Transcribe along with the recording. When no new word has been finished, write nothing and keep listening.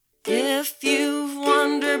if you've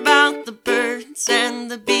wondered about the birds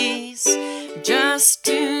and the bees, just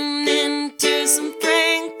tune in to some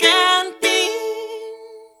Frank and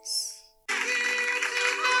Beans.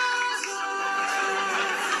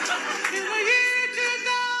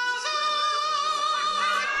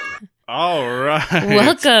 All right.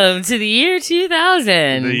 Welcome to the year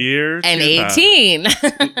 2000. The year and 2000. 18.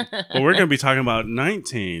 Well, we're going to be talking about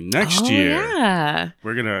 19 next year. Yeah.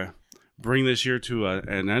 We're going to bring this year to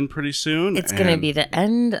an end pretty soon. It's going to be the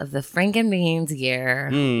end of the Frank and Beans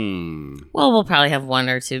year. Well, we'll probably have 1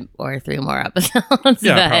 or 2 or 3 more episodes.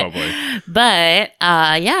 Yeah, probably. But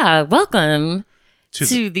yeah, welcome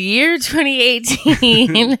to the year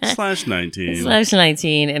 2018 /19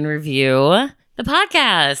 /19 in review. The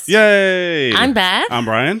podcast. Yay! I'm Beth. I'm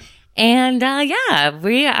Brian. And yeah,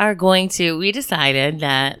 we decided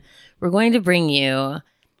that we're going to bring you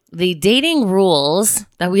the dating rules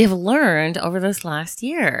that we have learned over this last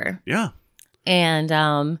year. Yeah. And,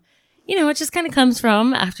 it just kind of comes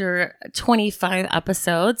from after 25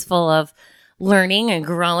 episodes full of learning and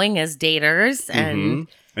growing as daters and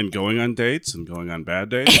going on dates and going on bad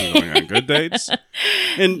dates and going on good dates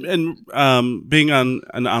and being on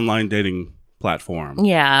an online dating platform.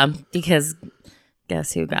 Yeah, because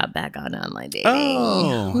guess who got back on online dating?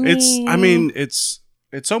 Oh,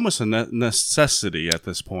 it's almost a necessity at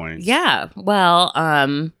this point. Yeah. Well,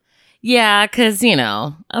 yeah, because,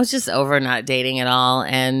 I was just over not dating at all.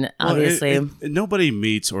 And obviously, nobody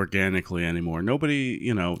meets organically anymore.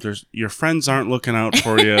 Nobody, your friends aren't looking out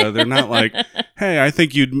for you. They're not like, hey, I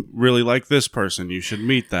think you'd really like this person. You should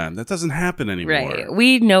meet them. That doesn't happen anymore. Right.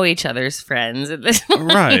 We know each other's friends at this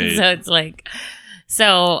point. Right. So it's like,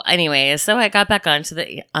 so anyway, so I got back onto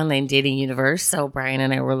the online dating universe. So Brian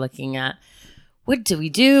and I were looking at what do we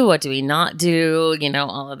do? What do we not do?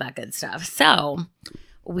 All of that good stuff. So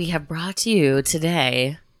we have brought to you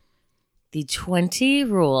today the 20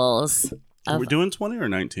 rules. We're doing 20 or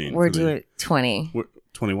 19? We're doing 20.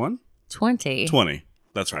 21? 20. 20.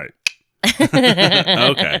 That's right.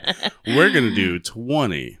 Okay. We're going to do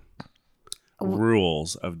 20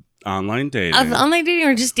 rules of online dating. Of online dating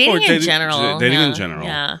or just dating in general? Dating in general.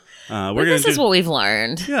 Yeah. This is what we've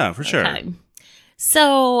learned. Yeah, for sure. Okay.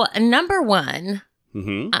 So, number 1,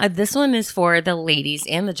 this one is for the ladies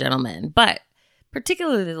and the gentlemen, but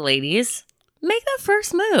particularly the ladies, make the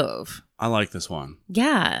first move. I like this one.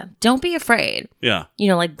 Yeah. Don't be afraid. Yeah.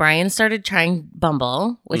 Like Brian started trying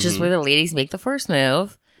Bumble, which is where the ladies make the first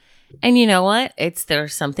move. And you know what?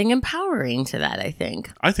 There's something empowering to that, I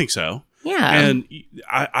think. I think so. Yeah. And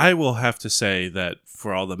I will have to say that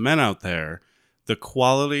for all the men out there, the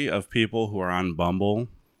quality of people who are on Bumble,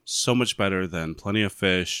 so much better than Plenty of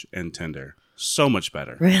Fish and Tinder. So much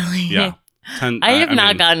better. Really? Yeah. I have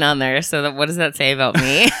not gotten on there, so what does that say about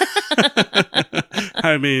me?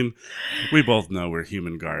 I mean, we both know we're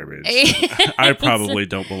human garbage. I probably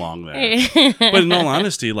don't belong there. But in all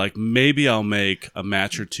honesty, maybe I'll make a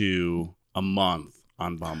match or two a month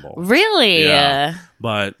on Bumble. Really? Yeah.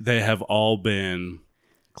 But they have all been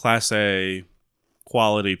Class A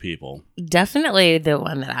quality people. Definitely the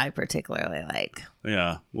one that I particularly like.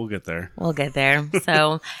 Yeah, we'll get there. We'll get there.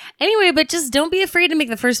 So anyway, but just don't be afraid to make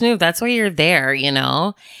the first move. That's why you're there,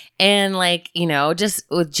 And just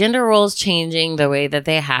with gender roles changing the way that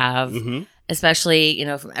they have, especially,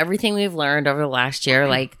 from everything we've learned over the last year,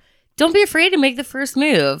 don't be afraid to make the first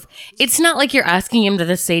move. It's not like you're asking him to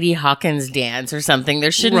the Sadie Hawkins dance or something.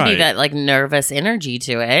 There shouldn't be that nervous energy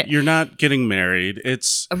to it. You're not getting married.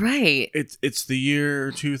 It's right. It's the year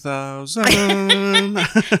 2000.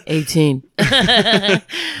 18.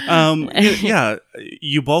 Yeah,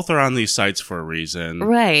 you both are on these sites for a reason.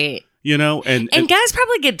 Right. And guys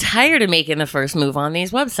probably get tired of making the first move on these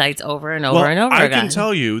websites over and over and over again. I can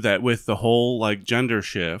tell you that with the whole gender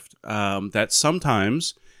shift, that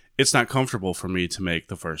sometimes it's not comfortable for me to make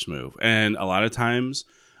the first move. And a lot of times,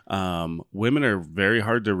 women are very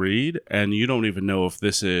hard to read, and you don't even know if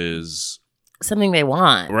this is something they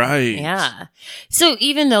want. Right. Yeah. So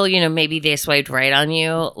even though, maybe they swiped right on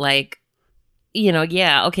you,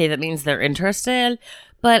 yeah, okay, that means they're interested.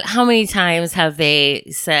 But how many times have they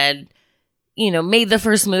said, made the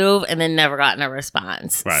first move and then never gotten a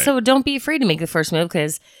response? Right. So don't be afraid to make the first move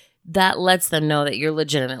because that lets them know that you're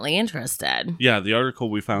legitimately interested. Yeah, the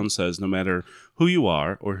article we found says no matter who you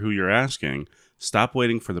are or who you're asking, stop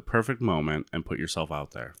waiting for the perfect moment and put yourself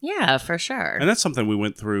out there. Yeah, for sure. And that's something we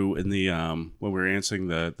went through in the when we were answering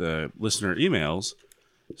the listener emails.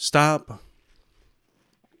 Stop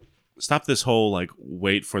this whole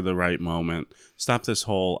wait for the right moment. Stop this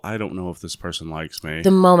whole I don't know if this person likes me.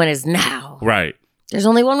 The moment is now. Right. There's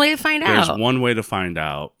only one way to find out. There's one way to find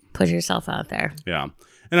out. Put yourself out there. Yeah.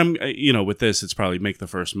 And with this, it's probably make the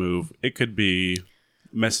first move. It could be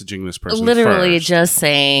messaging this person literally first. just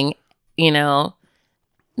saying,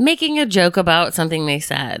 making a joke about something they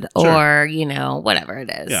said, Sure. or, whatever it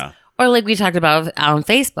is. Yeah. Or like we talked about on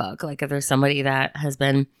Facebook, like if there's somebody that has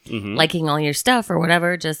been liking all your stuff or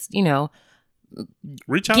whatever, just,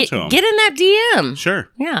 reach out to them. Get in that DM. Sure.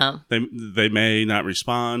 Yeah. They may not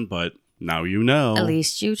respond, but now you know. At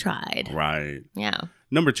least you tried. Right. Yeah.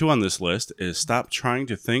 Number 2 on this list is stop trying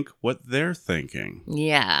to think what they're thinking.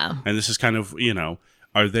 Yeah. And this is kind of,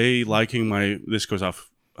 are they liking this goes off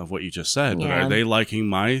of what you just said, but Yeah. are they liking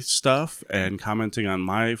my stuff and commenting on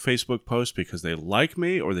my Facebook post because they like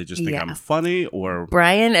me or they just think Yeah. I'm funny or...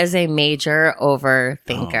 Brian is a major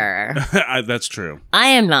overthinker. That's true. I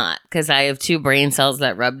am not, because I have 2 brain cells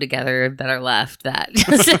that rub together that are left that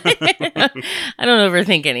just I don't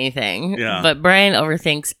overthink anything. Yeah. But Brian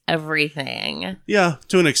overthinks everything. Yeah,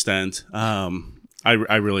 to an extent. I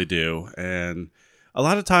really do. And a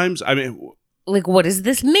lot of times, Like, what does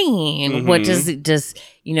this mean? What does it just,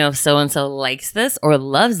 if so-and-so likes this or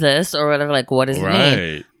loves this or whatever, like, what does it mean?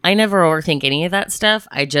 right. I never overthink any of that stuff.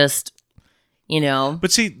 I just,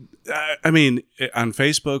 But see, on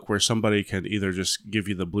Facebook where somebody can either just give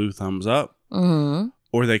you the blue thumbs up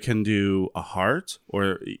or they can do a heart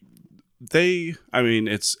or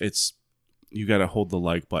it's you got to hold the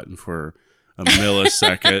like button for a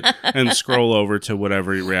millisecond and scroll over to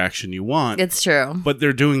whatever reaction you want. it's true. But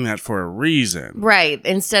they're doing that for a reason. Right.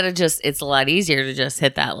 Instead of it's a lot easier to just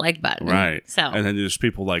hit that like button. Right. So, And then there's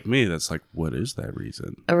people like me that's like, what is that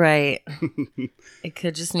reason? right. It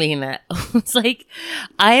could just mean that it's like,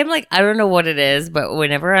 I don't know what it is, but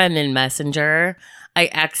whenever I'm in Messenger, I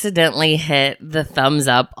accidentally hit the thumbs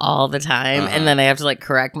up all the time. And then I have to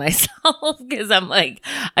correct myself because I'm like,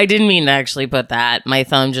 I didn't mean to actually put that. My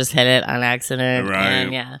thumb just hit it on accident. Right.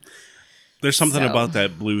 And yeah. There's something So- about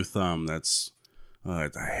that blue thumb that's, I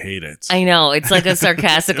hate it. I know. It's like a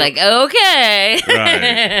sarcastic, okay.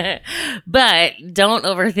 Right. But don't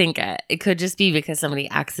overthink it. It could just be because somebody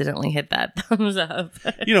accidentally hit that thumbs up.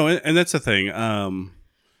 And that's the thing.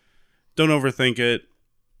 Don't overthink it,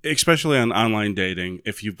 especially on online dating.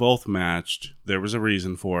 If you both matched, there was a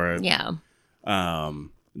reason for it. Yeah.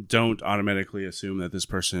 Don't automatically assume that this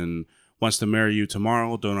person wants to marry you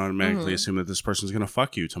tomorrow. Don't automatically assume that this person's going to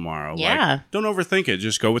fuck you tomorrow. Yeah. Don't overthink it.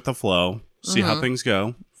 Just go with the flow. See how things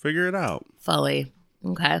go. Figure it out. Fully.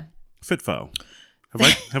 Okay. Fitfo.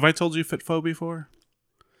 Have I told you Fitfo before?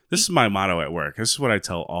 This is my motto at work. This is what I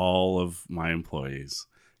tell all of my employees.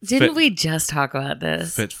 Didn't we just talk about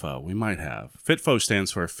this? Fitfo. We might have. Fitfo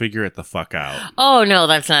stands for figure it the fuck out. Oh, no,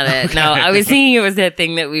 that's not it. No, I was thinking it was that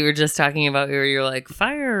thing that we were just talking about where you're like,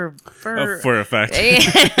 fire for... For effect.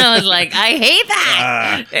 I was like, I hate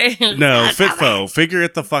that. No, Fitfo. Figure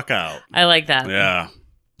it the fuck out. I like that. Yeah.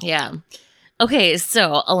 Yeah. Okay,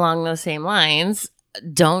 so along those same lines,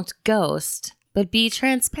 don't ghost, but be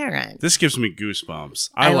transparent. This gives me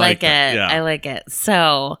goosebumps. I like that. it. Yeah. I like it.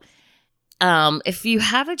 So, if you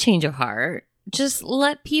have a change of heart, just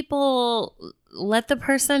let the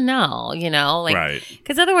person know, right.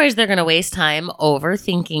 because otherwise they're going to waste time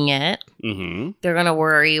overthinking it. Mm-hmm. They're going to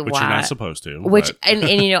worry Which why. you're not supposed to. Which, but-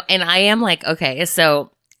 and I am like, okay,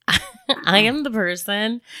 so I am the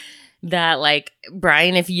person that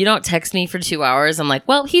Brian, if you don't text me for 2 hours, I'm like,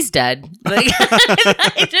 well, he's dead.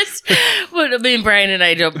 Brian and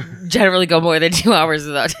I don't generally go more than 2 hours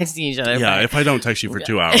without texting each other. yeah, but if I don't text you for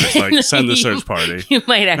 2 hours, send the search party. you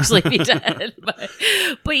might actually be dead. But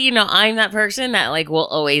I'm that person that will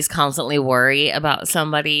always constantly worry about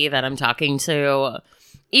somebody that I'm talking to.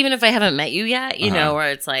 Even if I haven't met you yet,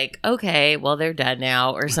 where it's like, okay, well, they're dead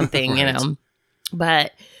now or something, Right.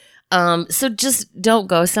 But so just don't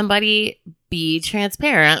go somebody. Be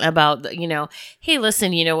transparent about, hey,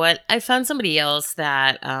 listen, you know what? I found somebody else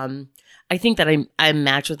that I think that I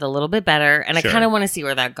match with a little bit better, and Sure. I kind of want to see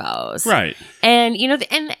where that goes. Right. And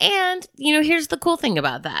here's the cool thing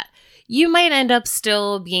about that. You might end up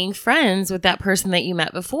still being friends with that person that you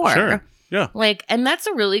met before. Sure. Yeah. And that's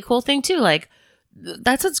a really cool thing too.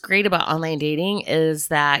 That's what's great about online dating is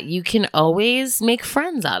that you can always make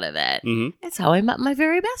friends out of it. Mm-hmm. That's how I met my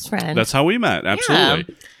very best friend. That's how we met.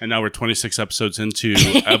 Absolutely. And now we're 26 episodes into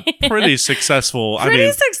a pretty successful.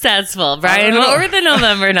 Successful, Brian. What were the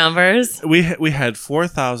November numbers? We had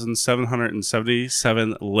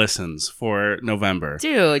 4,777 listens for November.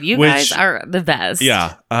 Dude, you Which- guys are the best.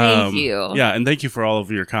 Yeah. Thank you. Yeah, and thank you for all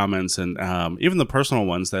of your comments and even the personal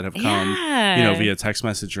ones that have come, Yeah. via text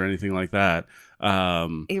message or anything like that.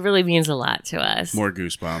 It really means a lot to us. More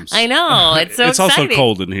goosebumps. I know. It's so It's exciting. also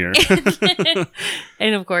cold in here.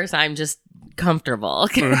 And of course, I'm just comfortable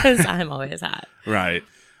because I'm always hot. Right.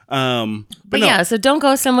 But no. yeah, so don't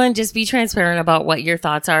ghost someone. Just be transparent about what your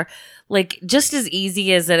thoughts are. Like, just as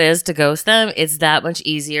easy as it is to ghost them, it's that much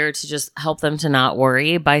easier to just help them to not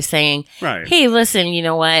worry by saying, Right. hey, listen, you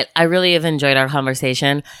know what? I really have enjoyed our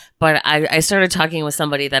conversation, but I started talking with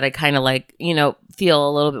somebody that I kind of like, feel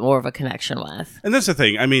a little bit more of a connection with. And that's the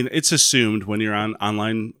thing. I mean, it's assumed when you're on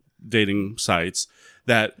online dating sites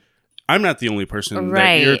that I'm not the only person that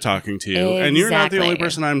Right. you're talking to, and you're not the only Exactly.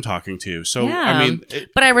 person I'm talking to. So, Yeah. I mean,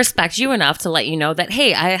 But I respect you enough to let you know that,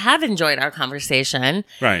 hey, I have enjoyed our conversation.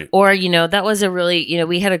 right. Or, that was a really,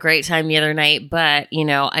 we had a great time the other night, but,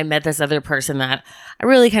 I met this other person that I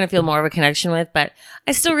really kind of feel more of a connection with, but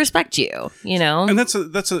I still respect you, And that's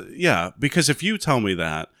yeah, because if you tell me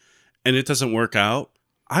that and it doesn't work out,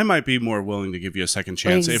 I might be more willing to give you a second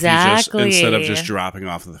chance Exactly. if you instead of just dropping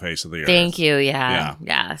off of the face of the earth. Thank you.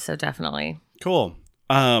 Yeah. So definitely. Cool.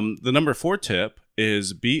 The number 4 tip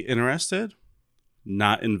is be interested,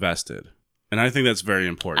 not invested. And I think that's very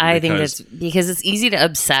important. I think that's because it's easy to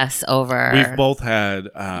obsess over. We've both had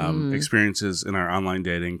experiences in our online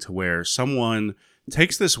dating to where someone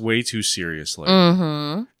takes this way too seriously.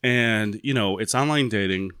 Mm-hmm. And, it's online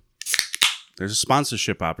dating. There's a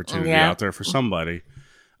sponsorship opportunity out there for somebody.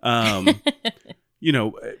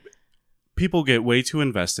 People get way too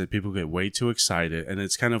invested. People get way too excited. And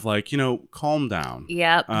it's kind of like, calm down.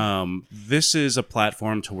 Yep. This is a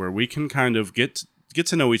platform to where we can kind of get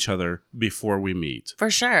to know each other before we meet. For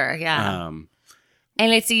sure. Yeah. And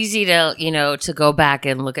it's easy to, to go back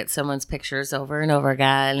and look at someone's pictures over and over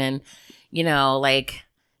again. And,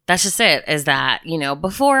 that's just it, is that,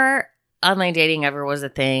 before online dating ever was a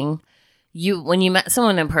thing, when you met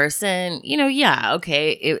someone in person,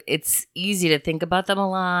 it's easy to think about them a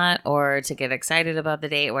lot or to get excited about the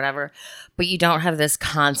date, whatever. But you don't have this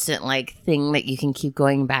constant thing that you can keep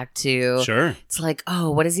going back to. Sure. It's like,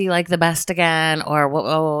 oh, what is he like the best again? Or,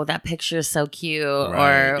 oh, that picture is so cute.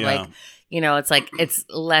 Right, or yeah. it's it's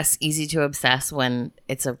less easy to obsess when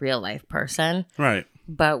it's a real life person. Right.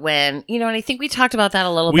 But when, and I think we talked about that a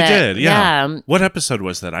little We bit. did, yeah. What episode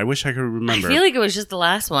was that? I wish I could remember. I feel like it was just the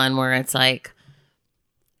last one where it's like,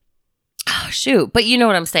 oh, shoot. But you know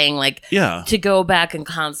what I'm saying? Yeah. To go back and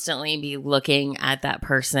constantly be looking at that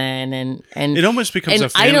person and it almost becomes a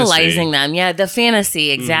fantasy. idolizing them. Yeah, the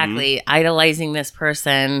fantasy, exactly. Mm-hmm. Idolizing this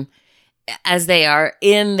person as they are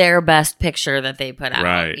in their best picture that they put out.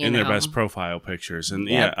 Right, in their best profile pictures. And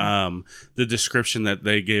Yep. The description that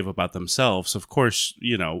they gave about themselves, of course,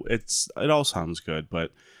 it all sounds good.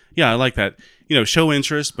 But yeah, I like that. Show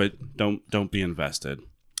interest, but don't be invested.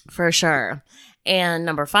 For sure. And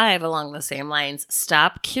number 5, along the same lines,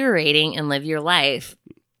 stop curating and live your life.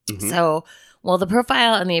 Mm-hmm. So while the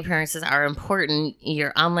profile and the appearances are important,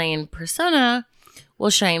 your online persona will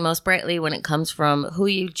shine most brightly when it comes from who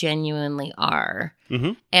you genuinely are.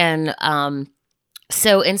 Mm-hmm. And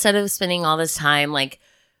so instead of spending all this time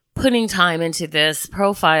putting time into this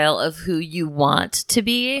profile of who you want to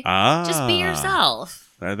be, just be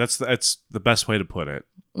yourself. That's the best way to put it.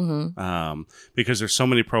 Mm-hmm. Because there's so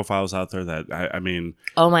many profiles out there that I mean.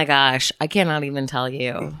 Oh my gosh, I cannot even tell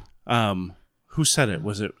you. Who said it?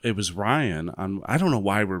 It was Ryan on, I don't know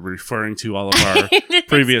why we're referring to all of our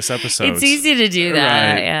previous episodes. It's easy to do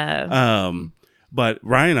that. Right. Yeah. But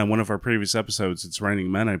Ryan on one of our previous episodes, it's Raining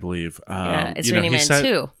Men, I believe. It's Raining Men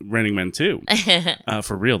 2. Raining Men 2.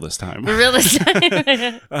 For real this time. For real this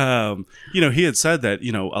time. He had said that,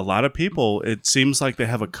 a lot of people, it seems like they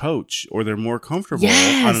have a coach or they're more comfortable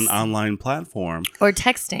Yes. on an online platform. Or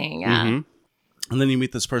texting. Yeah. Mm-hmm. And then you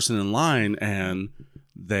meet this person in line and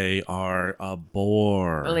they are a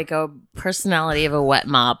bore. Like a personality of a wet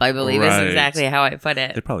mop, I believe Right. is exactly how I put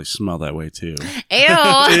it. They probably smell that way too. Ew.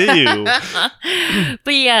 Ew.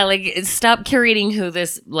 But yeah, stop curating who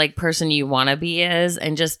this person you want to be is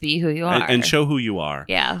and just be who you are. And show who you are.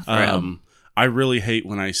 Yeah, for real. I really hate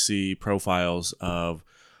when I see profiles of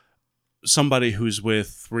somebody who's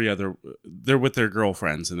with they're with their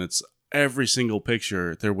girlfriends and it's every single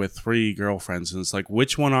picture they're with 3 girlfriends and it's like,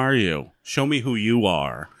 which one are you? Show me who you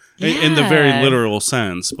are. In the very literal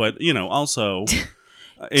sense, but also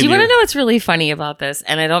Do you want to know what's really funny about this?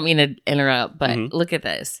 And I don't mean to interrupt, but look at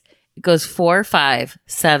this. It goes 4, 5,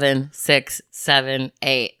 7, 6, 7,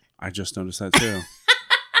 8. I just noticed that too.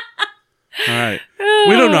 All right.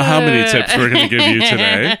 We don't know how many tips we're going to give you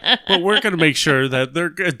today, but we're going to make sure that they're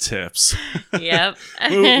good tips. Yep.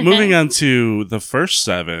 Moving on to the first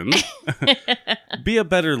 7. Be a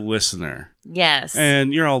better listener. Yes.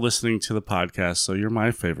 And you're all listening to the podcast, so you're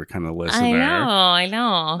my favorite kind of listener. I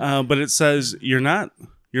know. But it says you're not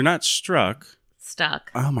stuck.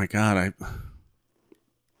 Oh my God.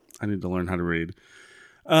 I need to learn how to read.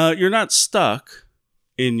 You're not stuck.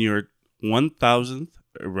 in your 1000th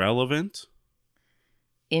irrelevant.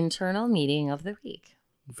 Internal meeting of the week.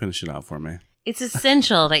 Finish it out for me. It's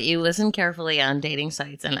essential that you listen carefully on dating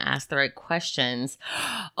sites and ask the right questions.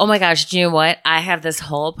 Oh my gosh, do you know what? I have this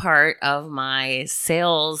whole part of my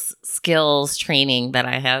sales skills training that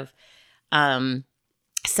I have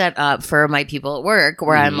set up for my people at work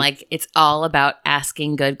where I'm like, it's all about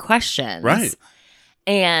asking good questions. Right.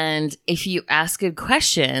 And if you ask good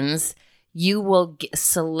questions, you will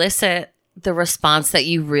solicit the response that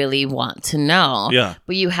you really want to know. Yeah.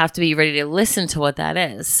 But you have to be ready to listen to what that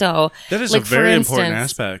is. So that is like, a very for important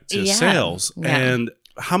instance, aspect to yeah, sales. yeah. And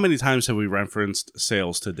how many times have we referenced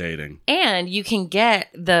sales to dating? And you can get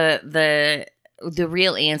the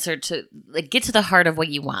real answer to like get to the heart of what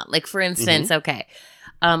you want. Like for instance, okay,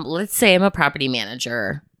 let's say I'm a property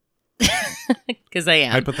manager. Because I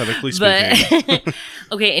am. Hypothetically speaking. But,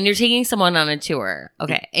 okay, and you're taking someone on a tour.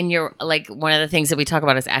 Okay, and you're like, one of the things that we talk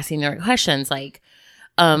about is asking the right questions. Like,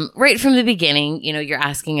 right from the beginning, you know, you're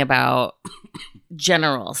asking about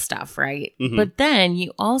general stuff, right? But then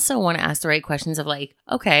you also want to ask the right questions of like,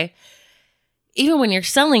 okay, even when you're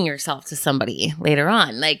selling yourself to somebody later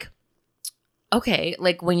on, like, okay,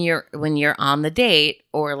 like when you're on the date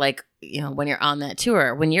or like, you know, when you're on that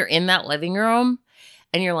tour, when you're in that living room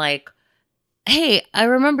and you're like, hey, I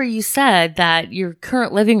remember you said that your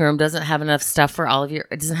current living room doesn't have enough stuff for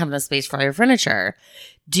it doesn't have enough space for all your furniture.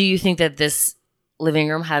 Do you think that this living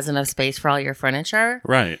room has enough space for all your furniture?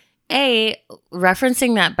 Right.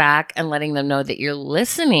 Referencing that back and letting them know that you're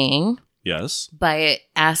listening. Yes. By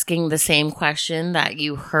asking the same question that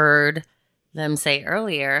you heard them say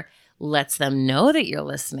earlier, lets them know that you're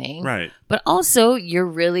listening. Right. But also, you're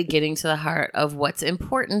really getting to the heart of what's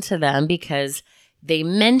important to them because they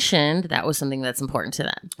mentioned that was something that's important to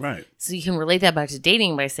them. Right. So you can relate that back to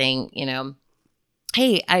dating by saying, you know,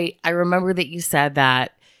 hey, I remember that you said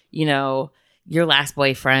that, you know, your last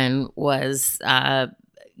boyfriend was,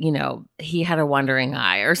 you know, he had a wandering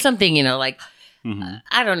eye or something, you know, like,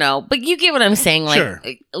 I don't know. But you get what I'm saying. Like, sure.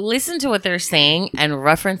 Listen to what they're saying and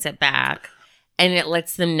reference it back. And it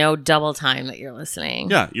lets them know double time that you're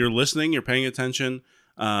listening. Yeah, you're listening, you're paying attention.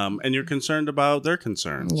 And you're concerned about their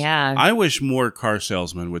concerns. Yeah. I wish more car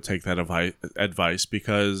salesmen would take that advice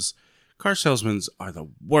because car salesmen are the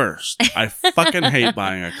worst. I fucking hate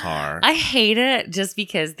buying a car. I hate it just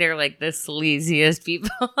because they're like the sleaziest people.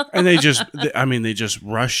 And they just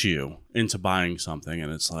rush you into buying something,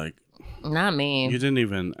 and it's like, not me. You didn't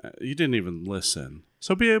even listen.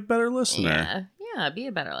 So be a better listener. Yeah, be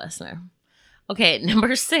a better listener. Okay,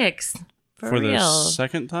 number 6. For real. the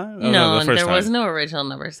second time? Oh, no, the first there time. was no original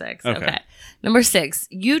number 6. Okay. Okay. Number 6,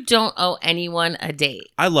 you don't owe anyone a date.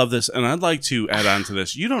 I love this, and I'd like to add on to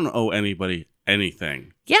this. You don't owe anybody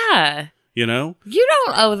anything. Yeah. You know? You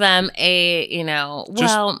don't owe them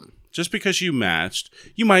just because you matched,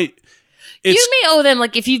 you might... you may owe them,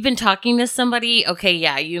 like, if you've been talking to somebody, okay,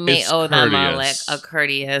 yeah, you may owe them a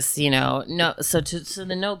courteous, you know, no. So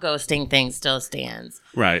the no ghosting thing still stands.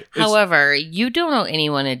 Right. However, you don't owe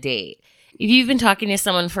anyone a date. If you've been talking to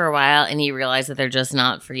someone for a while and you realize that they're just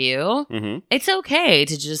not for you, it's okay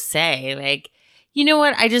to just say, like, you know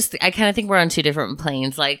what? I kind of think we're on two different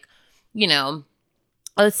planes. Like, you know,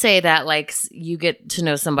 let's say that, like, you get to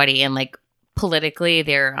know somebody and, like, politically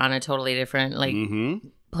they're on a totally different, like,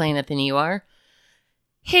 planet than you are.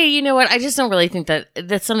 Hey, you know what? I just don't really think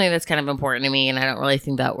that's something that's kind of important to me, and I don't really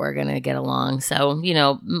think that we're going to get along. So, you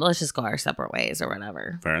know, let's just go our separate ways or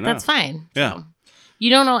whatever. Fair enough. That's fine. Yeah. So, you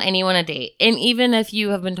don't owe anyone a date. And even if you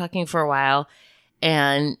have been talking for a while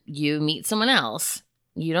and you meet someone else,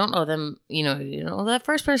 you don't owe them, you don't owe that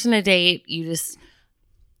first person a date. You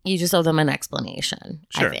just owe them an explanation,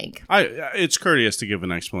 sure. I think. It's courteous to give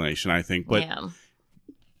an explanation, I think. But yeah.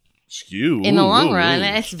 In the long run,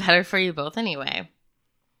 it's better for you both anyway.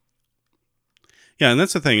 Yeah, and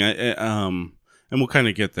that's the thing. And we'll kind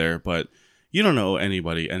of get there, but you don't owe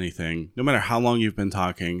anybody anything, no matter how long you've been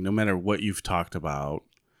talking, no matter what you've talked about.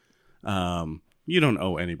 You don't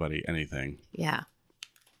owe anybody anything. Yeah.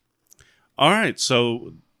 All right,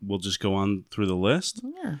 so we'll just go on through the list.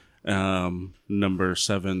 Yeah. Number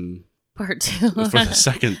 7. Part 2. For the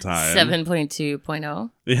second time.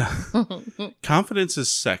 7.2.0. Yeah. Confidence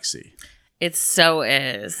is sexy. It so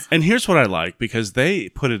is. And here's what I like, because they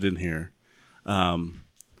put it in here.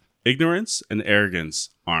 Ignorance and arrogance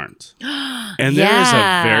aren't. And there is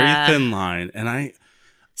a very thin line. And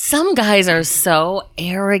some guys are so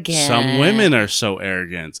arrogant. Some women are so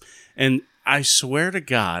arrogant. And I swear to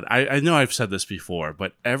God, I know I've said this before,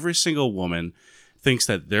 but every single woman thinks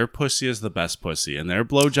that their pussy is the best pussy and their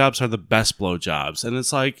blowjobs are the best blowjobs. And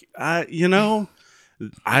it's like, I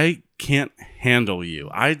can't handle you.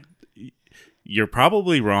 You're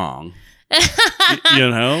probably wrong. You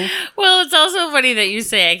know? Well, it's also funny that you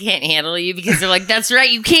say I can't handle you because they're like, that's right,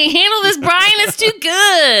 you can't handle this, Brian. It's too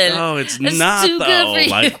good. Oh, it's not too though. good for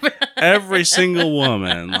Like you. every single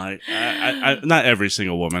woman, like I not every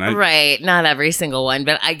single woman. Right, not every single one,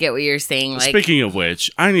 but I get what you're saying. Like, Speaking of which,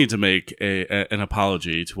 I need to make an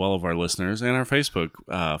apology to all of our listeners and our Facebook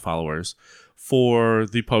followers for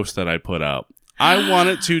the post that I put up. I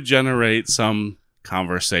wanted to generate some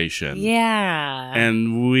conversation. yeah.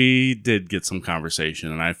 And we did get some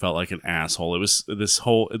conversation, and I felt like an asshole. It was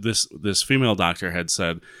this female doctor had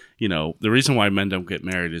said, you know, the reason why men don't get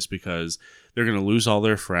married is because they're going to lose all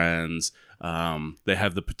their friends. They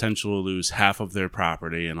have the potential to lose half of their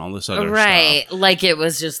property and all this other Right. stuff. Like it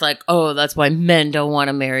was just like, oh, that's why men don't want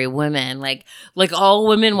to marry women. Like all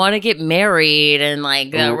women want to get married and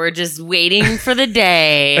like we're just waiting for the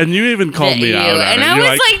day. And you even called me out on and it. I You're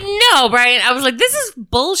was like, no, Brian. I was like, this is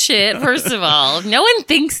bullshit, first of all. No one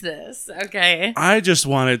thinks this. Okay. I just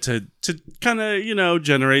wanted to kind of, you know,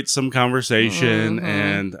 generate some conversation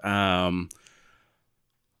and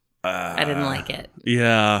I didn't like it.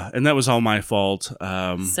 yeah, and that was all my fault.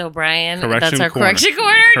 So Brian, correction that's our corner. correction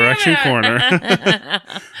corner. Correction corner.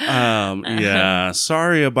 Yeah,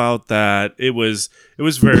 sorry about that. It was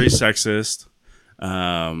very sexist.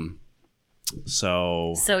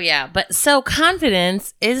 So yeah, but so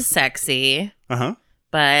confidence is sexy,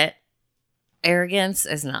 but arrogance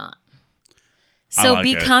is not. So like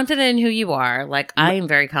be it. confident in who you are. Like I am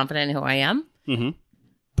very confident in who I am. Mm-hmm.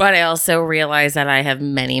 But I also realize that I have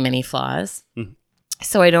many, many flaws. Mm.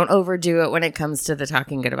 So I don't overdo it when it comes to the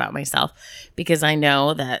talking good about myself because I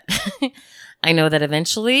know that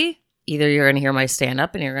eventually either you're going to hear my stand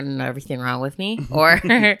up and you're going to know everything wrong with me or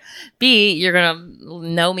B, you're going to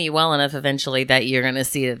know me well enough eventually that you're going to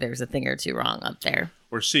see that there's a thing or two wrong up there.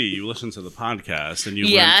 Or C, you listen to the podcast and you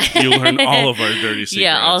Yeah. learn all of our dirty secrets.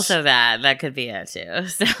 Yeah, also that could be it too.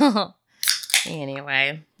 So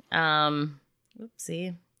anyway,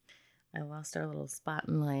 oopsie. I lost our little spot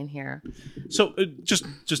in line here. So just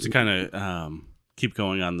to kind of keep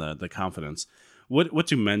going on the confidence, what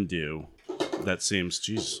do men do that seems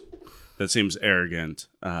arrogant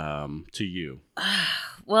to you?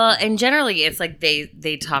 Well, and generally it's like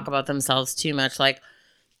they talk about themselves too much. Like,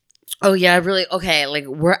 oh yeah, like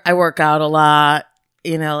I work out a lot,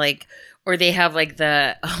 you know, like, or they have like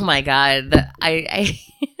oh my god, I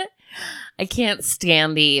I can't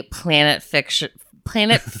stand the Planet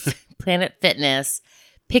Fitness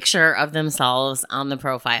picture of themselves on the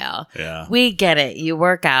profile. Yeah. We get it. You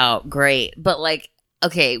work out, great. But like,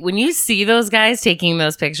 okay, when you see those guys taking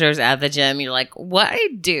those pictures at the gym, you're like, what a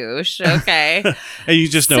douche. Okay. And you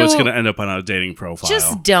just know it's So, going to end up on a dating profile.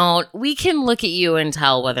 just don't. We can look at you and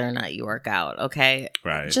tell whether or not you work out. Okay.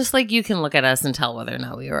 Right. Just like you can look at us and tell whether or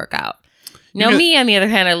not we work out. Now, can- me, on the other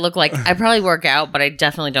hand, I look like I probably work out, but I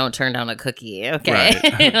definitely don't turn down a cookie. Okay.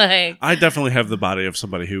 Right. Like, I definitely have the body of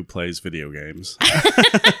somebody who plays video games.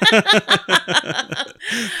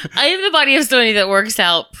 I have the body of somebody that works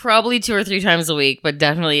out probably 2 or 3 times a week, but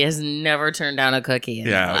definitely has never turned down a cookie in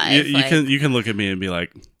their Yeah, life. you can look at me and be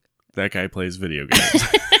like, that guy plays video games.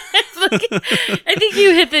 I think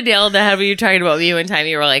you hit the nail on the head when you were talking about me one time.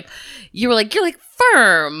 You were like, you're like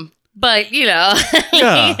firm, but you know,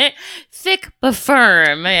 Yeah. thick but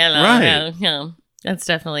firm. You know, Right. yeah, that's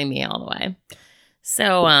definitely me all the way.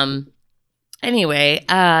 So, anyway,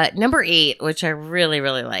 number 8, which I really,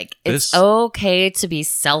 really like. It's This- okay to be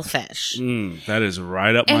selfish. That is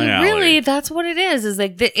right up And my alley. really, that's what it is. Is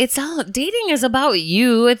like it's all dating is about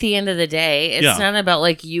you at the end of the day. It's Yeah. not about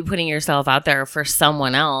like you putting yourself out there for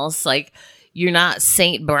someone else. Like you're not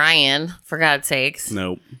Saint Brian, for God's sakes.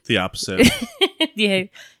 Nope, the opposite. Yeah.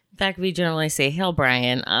 In fact, we generally say "Hail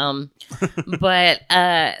Brian." But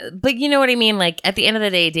you know what I mean. Like at the end of the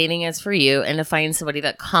day, dating is for you and to find somebody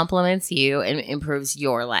that complements you and improves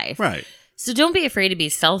your life. Right. So don't be afraid to be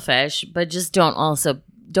selfish, but just don't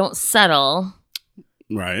settle.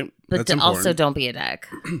 Right. But That's also important. don't be a dick.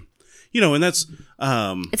 You know, and that's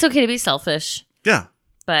It's okay to be selfish, yeah.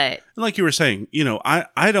 but And like you were saying, you know,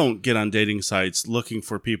 I don't get on dating sites looking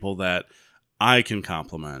for people that I can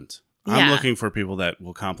compliment. I'm Yeah. looking for people that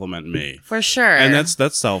will compliment me. for sure. And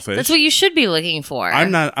that's selfish. That's what you should be looking for. I'm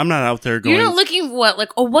not out there going, You're not looking for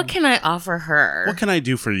what can I offer her? what can I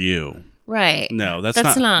do for you? Right. No, that's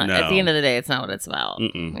not. no. At the end of the day, it's not what it's about.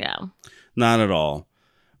 Mm-mm. Yeah. Not at all.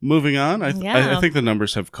 Moving on, I Yeah. think the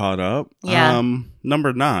numbers have caught up. Yeah.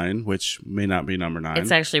 Number 9, which may not be number 9,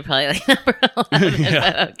 It's actually probably like number 11,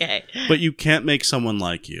 Yeah. but okay. but you can't make someone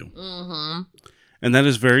like you. Mm-hmm. And that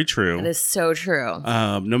is very true. That is so true.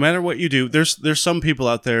 No matter what you do, there's some people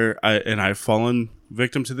out there, and I've fallen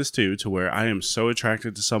victim to this too, to where I am so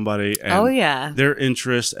attracted to somebody, and their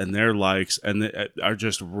interests and their likes and are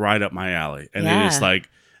just right up my alley, and it is like,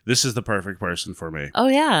 this is the perfect person for me. Oh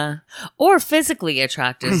yeah, or physically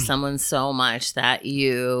attracted to someone so much that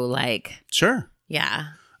you like. Sure. Yeah,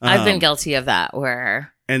 I've been guilty of that.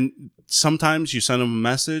 Where and sometimes you send them a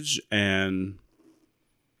message and.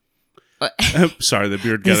 Sorry, the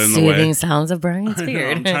beard got in the way. Soothing sounds of Brian's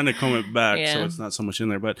beard. I'm trying to comb it back so it's not so much in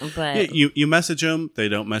there. But yeah, you message them, they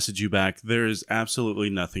don't message you back. There is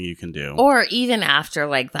absolutely nothing you can do. Or even after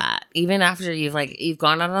like that, even after you've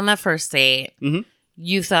gone out on that first date,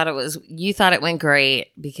 you thought it went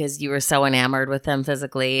great because you were so enamored with them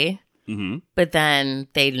physically. But then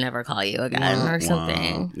they'd never call you again or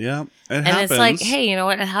something. Yeah, and happens. It's like, hey, you know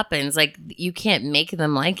what? It happens. Like you can't make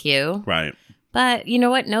them like you, right? But you know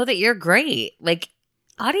what? Know that you're great. Like,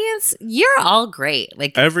 audience, you're all great.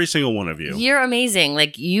 Like, every single one of you. You're amazing.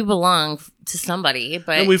 Like, you belong to somebody.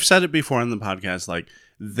 But and we've said it before on the podcast, like,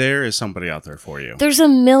 there is somebody out there for you. There's a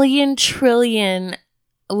million trillion,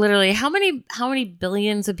 literally, how many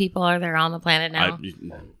billions of people are there on the planet now?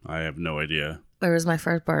 I have no idea. Where was my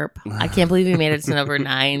first burp? I can't believe we made it to number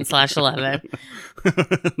 9/11.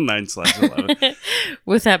 9/11.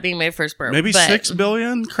 With that being my first burp. Maybe 6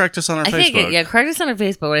 billion? Correct us on our Facebook. Correct us on our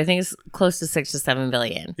Facebook, but I think it's close to 6 to 7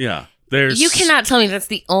 billion. Yeah. You cannot tell me that's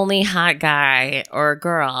the only hot guy or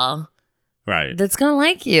girl that's going to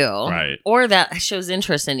like you. Right. Or that shows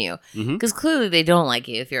interest in you. Because clearly they don't like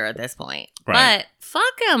you if you're at this point. Right. But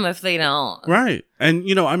fuck them if they don't. Right. And,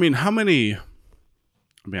 how many...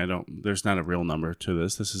 there's not a real number to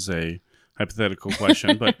this. This is a hypothetical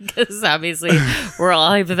question, but... Because obviously we're all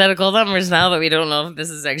hypothetical numbers now that we don't know if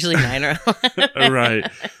this is actually 9 or 11.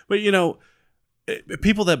 Right. But,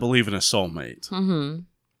 people that believe in a soulmate,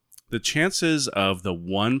 the chances of the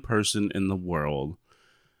one person in the world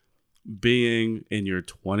being in your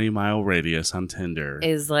 20-mile radius on Tinder...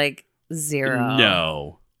 is like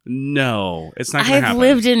 0. No. It's not going to happen. I've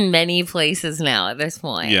lived in many places now at this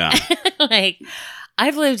point. Yeah.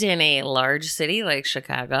 I've lived in a large city like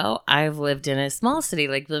Chicago. I've lived in a small city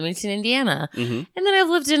like Bloomington, Indiana. And then I've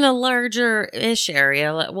lived in a larger-ish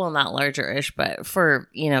area. Well, not larger-ish, but for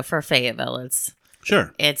Fayetteville, it's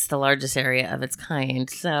the largest area of its kind.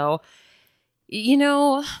 So,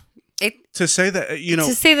 to say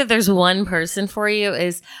that there's one person for you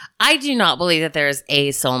is, I do not believe that there's a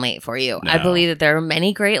soulmate for you. No. I believe that there are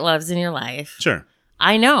many great loves in your life. Sure.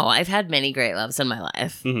 I know. I've had many great loves in my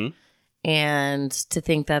life. And to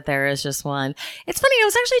think that there is just one. It's funny, I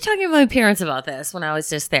was actually talking to my parents about this when I was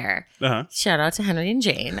just there. Shout out to Henry and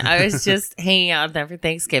Jane. I was just hanging out with them for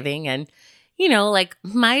Thanksgiving. And,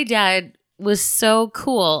 my dad was so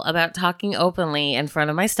cool about talking openly in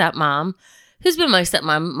front of my stepmom, who's been my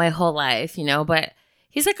stepmom my whole life, but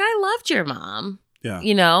he's like, I loved your mom. Yeah.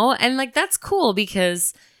 And like, that's cool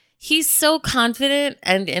because he's so confident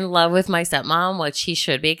and in love with my stepmom, which he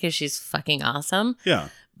should be because she's fucking awesome. Yeah.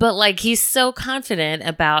 But like, he's so confident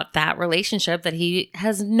about that relationship that he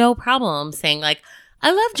has no problem saying like,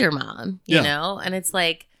 I loved your mom, you know? And it's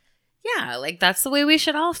like, yeah, like that's the way we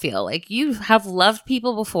should all feel. Like you have loved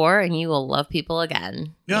people before and you will love people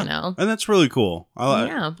again. Yeah. And that's really cool.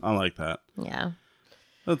 I like that. Yeah.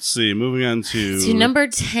 Let's see. Moving on to number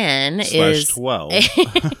 10 is 12.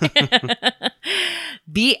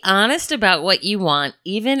 Be honest about what you want,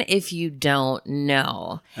 even if you don't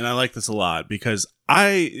know. And I like this a lot because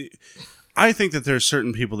I think that there's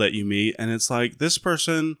certain people that you meet and it's like this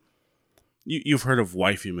person, you've heard of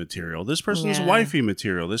wifey material. This person's wifey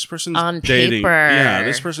material. This person's on dating. Paper. Yeah,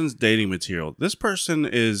 this person's dating material. This person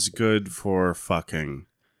is good for fucking.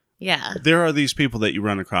 Yeah. There are these people that you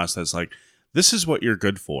run across that's like, this is what you're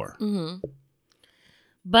good for.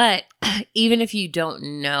 But even if you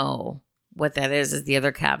don't know what that is the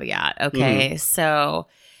other caveat. Okay. So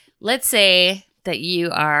let's say that you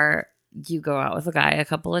go out with a guy a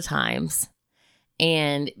couple of times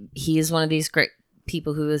and he's one of these great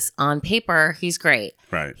people who is on paper, he's great.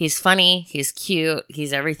 Right. He's funny. He's cute.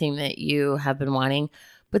 He's everything that you have been wanting.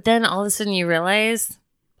 But then all of a sudden you realize,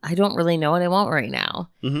 I don't really know what I want right now.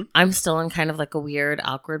 I'm still in kind of like a weird,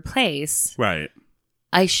 awkward place. Right.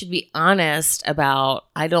 I should be honest about,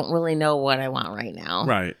 I don't really know what I want right now.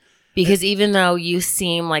 Right. Because even though you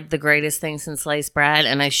seem like the greatest thing since sliced bread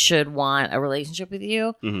and I should want a relationship with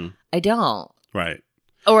you, I don't. Right.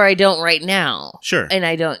 Or I don't right now. Sure. And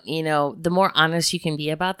I don't, the more honest you can be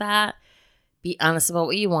about that, be honest about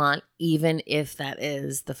what you want, even if that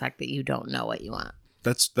is the fact that you don't know what you want.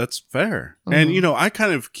 That's fair. Mm-hmm. And I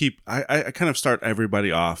kind of I kind of start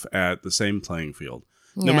everybody off at the same playing field.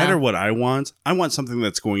 No Yeah. matter what I want something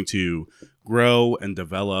that's going to grow and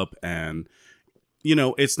develop, and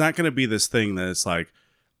it's not going to be this thing that it's like,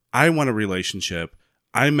 I want a relationship.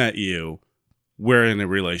 I met you. We're in a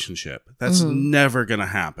relationship. That's never going to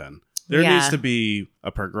happen. There Yeah. needs to be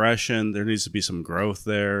a progression. There needs to be some growth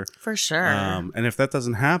there. For sure. And if that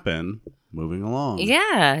doesn't happen, moving along.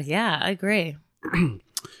 Yeah, I agree.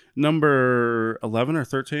 Number 11 or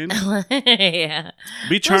 13? Yeah.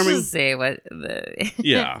 Be charming. Let's just say what the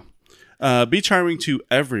Yeah. Be charming to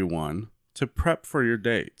everyone to prep for your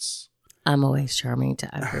dates. I'm always charming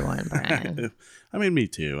to everyone, Brian. I mean, me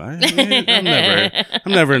too. I'm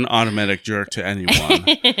never an automatic jerk to anyone.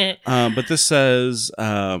 But this says,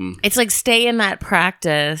 It's like stay in that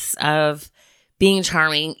practice of being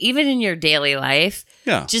charming, even in your daily life,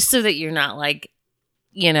 yeah, just so that you're not like,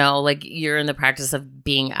 like you're in the practice of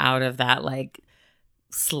being out of that like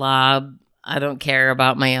slob, I don't care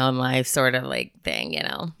about my own life sort of like thing,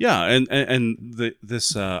 yeah. And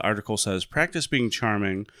this article says, practice being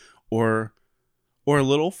charming or a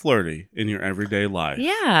little flirty in your everyday life.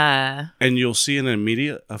 Yeah. And you'll see an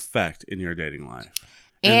immediate effect in your dating life.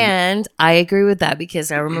 And I agree with that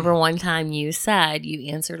because I remember one time you said you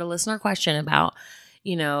answered a listener question about,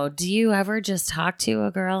 do you ever just talk to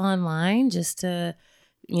a girl online just to,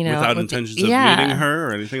 without intentions of meeting her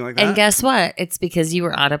or anything like that? And guess what? It's because you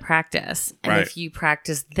were out of practice. And Right. if you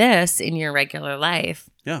practice this in your regular life,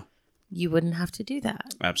 Yeah, you wouldn't have to do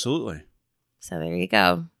that. absolutely. So there you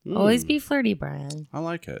go. Always be flirty, Brian. I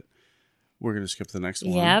like it. We're going to skip the next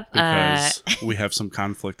one. Yep, Because we have some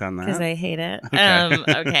conflict on Because that. I hate it. Okay.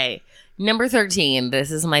 Okay. Number 13.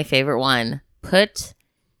 This is my favorite one. Put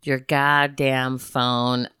your goddamn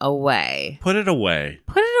phone away. Put it away.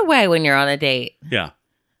 Put it away when you're on a date. Yeah.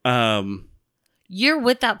 You're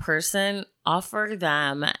with that person. Offer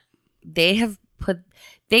them. They've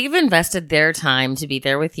invested their time to be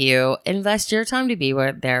there with you. Invest your time to be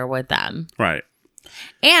there with them. Right.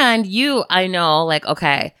 And I know, like,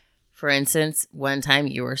 okay, for instance, one time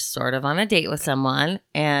you were sort of on a date with someone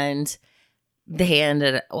and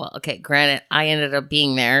granted, I ended up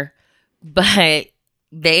being there, but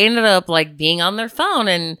they ended up like being on their phone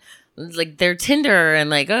and like their Tinder and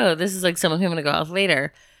like, oh, this is like someone who I'm going to go out with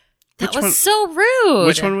later. That Which was one- so rude.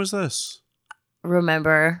 Which one was this?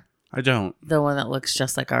 Remember I don't. the one that looks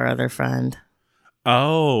just like our other friend?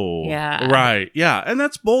 Oh. Yeah. Right. Yeah. And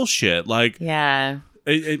that's bullshit. Like, Yeah.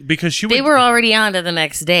 because she would. They were already on to the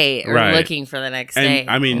next date or Right. looking for the next date. And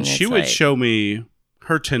I mean, And she it's would like, show me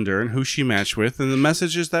her Tinder and who she matched with and the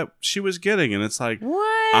messages that she was getting. And it's like,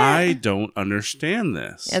 What? I don't understand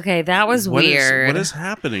this. Okay, that was What is- weird. what is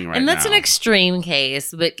happening right now? And that's an extreme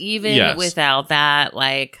case, but even Yes. without that,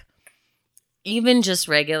 like, even just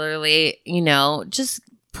regularly, just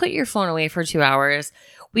put your phone away for 2 hours.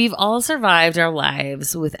 We've all survived our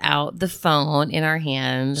lives without the phone in our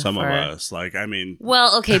hand. Some of us. Like, I mean.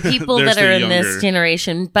 Well, okay, people There's that are the in this younger-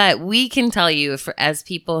 generation, but we can tell you, as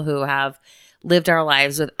people who have lived our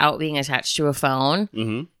lives without being attached to a phone,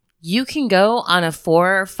 Mhm. you can go on a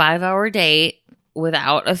 4 or 5 hour date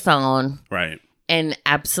without a phone Right. and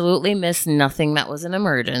absolutely miss nothing that was an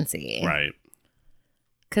emergency. Right.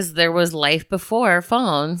 Because there was life before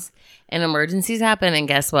phones and emergencies happen. And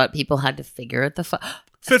guess what? People had to figure it the fuck.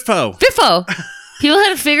 Fitfo. FIFO. People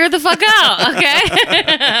had to figure it the fuck out.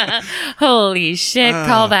 Okay. Holy shit.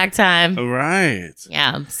 Callback time. Right.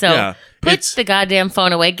 Yeah. So Yeah. put It's- the goddamn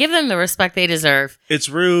phone away. Give them the respect they deserve. It's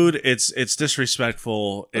rude. It's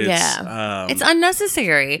disrespectful. It's, Yeah. It's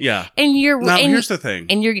unnecessary. yeah. And Now, here's the thing.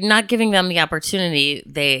 And you're not giving them the opportunity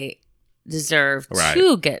they deserve Right.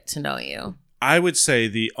 to get to know you. I would say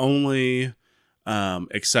the only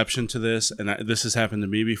exception to this, and this has happened to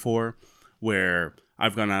me before, where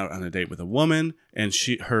I've gone out on a date with a woman and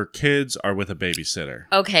her kids are with a babysitter.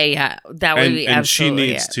 Okay, yeah. That would be And she absolutely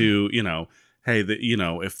needs it. to, hey,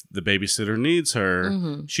 if the babysitter needs her,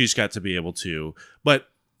 Mm-hmm. she's got to be able to. But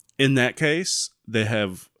in that case, they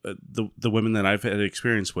have the women that I've had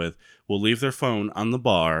experience with will leave their phone on the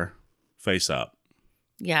bar face up.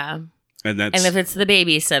 Yeah. And that's And if it's the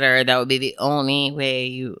babysitter, that would be the only way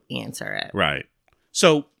you answer it. right.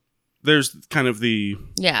 So there's kind of the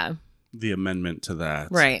Yeah. amendment to that.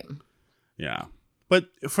 Right. Yeah. But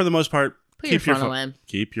for the most part, Put your phone away.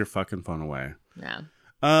 Keep your fucking phone away. Yeah.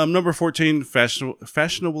 Number 14,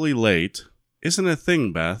 fashionably late isn't a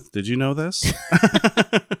thing, Beth. Did you know this?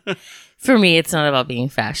 For me, it's not about being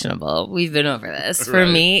fashionable. We've been over this. For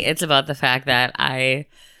Right. me, it's about the fact that I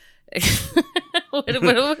What do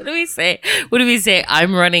we say? What do we say?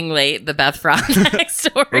 I'm running late. The Beth Frontenac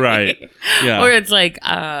story, Right. Yeah. Or it's like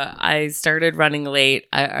I started running late.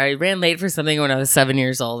 I ran late for something when I was 7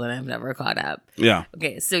 years old, and I've never caught up. Yeah.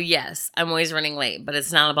 Okay, so yes, I'm always running late, but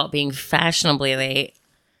it's not about being fashionably late.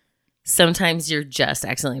 Sometimes you're just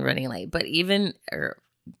accidentally running late, but your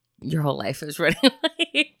whole life is running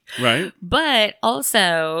late. Right. But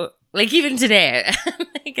also, like even today,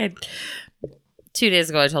 2 days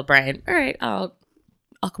ago, I told Brian, all right, I'll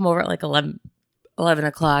come over at like 11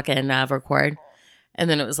 o'clock and record. And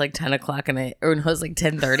then it was like 10 o'clock no, it was like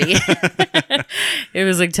 10:30. It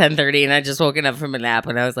was like 10:30 and I just woken up from a nap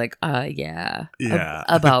and I was like, yeah.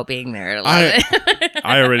 About being there at 11.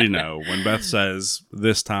 I already know when Beth says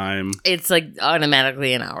this time. It's like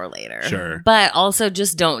automatically an hour later. Sure. But also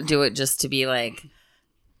just don't do it just to be like,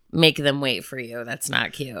 make them wait for you. That's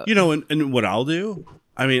not cute. You know, and what I'll do,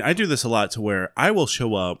 I mean, I do this a lot to where I will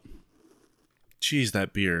show up. Geez,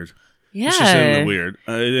 that beard. Yeah. It's just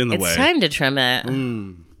in the way. It's time to trim it.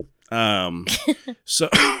 So,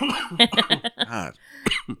 God.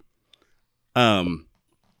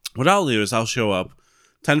 What I'll do is I'll show up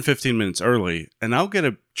 10, 15 minutes early and I'll get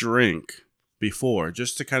a drink before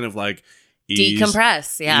just to kind of like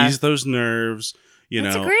decompress. Yeah. Ease those nerves.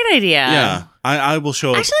 That's a great idea. Yeah. I will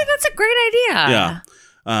show up. Actually, that's a great idea. Yeah.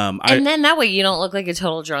 And then that way you don't look like a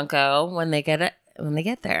total drunko when they get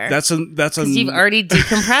there. That's because you've already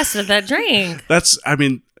decompressed with that drink.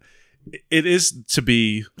 It is to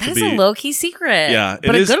be. That's a low key secret. Yeah,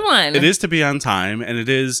 but a good one. It is to be on time, and it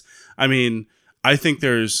is. I mean, I think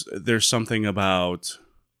there's something about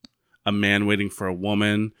a man waiting for a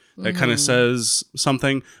woman that kind of says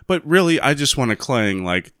something, but really, I just want to clang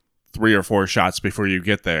like 3 or 4 shots before you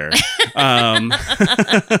get there. But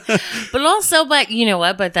you know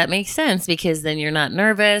what? But that makes sense because then you're not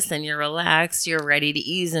nervous and you're relaxed. You're ready to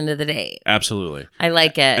ease into the day. Absolutely. I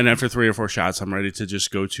like it. And after 3 or 4 shots, I'm ready to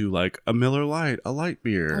just go to like a Miller Lite, a light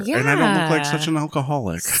beer. Yeah. And I don't look like such an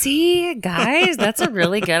alcoholic. See, guys, that's a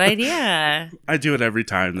really good idea. I do it every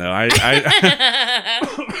time though. I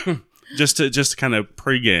just to kind of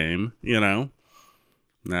pregame, you know?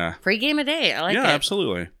 Nah. Pre-game a day. I like it. Yeah,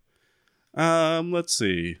 absolutely. Let's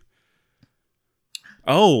see.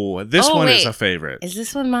 Oh, this one is a favorite. Is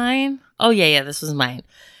this one mine? Oh, yeah, this was mine.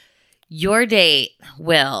 Your date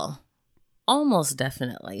will almost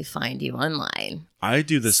definitely find you online. I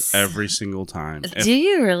do this every single time. Do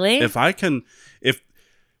you really? If I can, if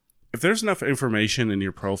there's enough information in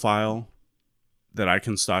your profile that I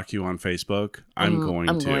can stalk you on Facebook, I'm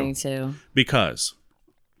going to. Because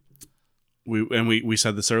we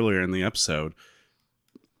said this earlier in the episode.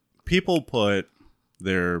 People put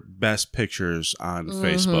their best pictures on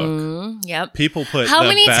Facebook. Yep. People put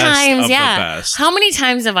the best of the best. How many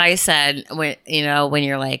times have I said when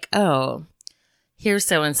you're like, oh, here's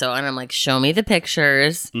so and so, and I'm like, show me the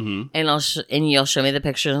pictures, and you'll show me the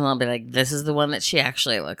pictures, and I'll be like, this is the one that she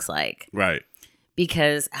actually looks like, right?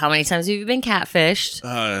 Because how many times have you been catfished?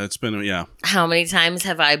 It's been How many times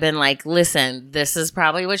have I been like, listen, this is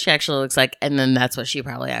probably what she actually looks like, and then that's what she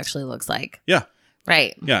probably actually looks like. Yeah.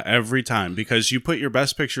 Right. Yeah, every time. Because you put your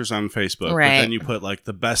best pictures on Facebook, right. But then you put like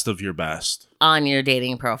the best of your best on your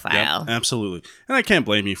dating profile. Yep, absolutely. And I can't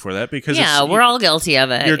blame you for that because we're all guilty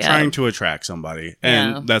of it. You're trying to attract somebody,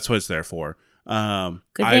 and that's what it's there for.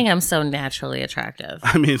 Good thing I'm so naturally attractive.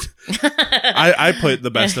 I mean, I put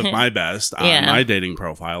the best of my best on my dating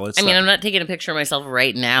profile. I'm not taking a picture of myself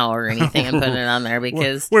right now or anything and putting it on there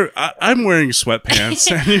because I'm wearing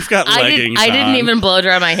sweatpants and you've got leggings. I didn't even blow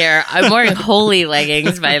dry my hair. I'm wearing holy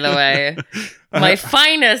leggings, by the way. My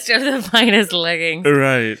finest of the finest leggings.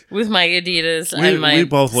 Right. With my Adidas and my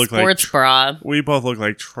sports bra. We both look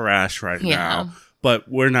like trash right now. But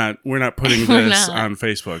we're not putting this on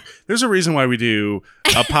Facebook. There's a reason why we do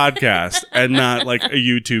a podcast and not like a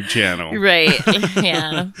YouTube channel. Right.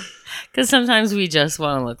 Yeah. Because sometimes we just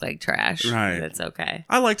want to look like trash. Right. It's okay.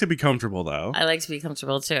 I like to be comfortable, though. I like to be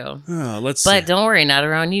comfortable, too. But don't worry, not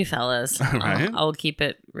around you fellas. Right. I'll keep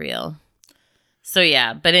it real. So,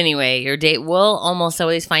 yeah. But anyway, your date will almost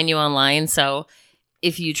always find you online. So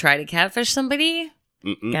if you try to catfish somebody...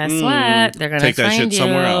 Guess what? They're going to find you. Take that shit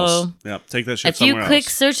somewhere else. Yep, take that shit somewhere else. A few quick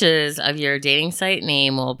searches of your dating site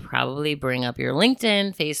name will probably bring up your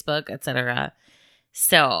LinkedIn, Facebook, etc.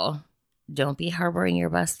 So don't be harboring your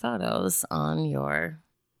best photos on your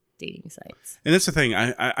dating sites. And that's the thing.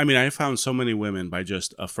 I mean, I found so many women by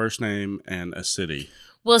just a first name and a city.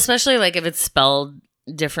 Well, especially like if it's spelled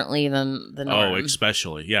differently than the norm. Oh,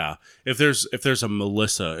 especially, yeah. If there's a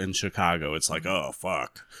Melissa in Chicago, it's like, oh,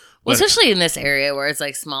 fuck. Well, But- especially in this area where it's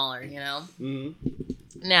like smaller, you know?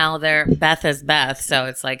 Now Beth is Beth, so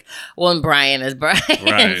it's like, well, and Brian is Brian.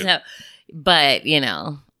 Right. So, but, you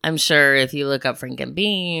know, I'm sure if you look up Franken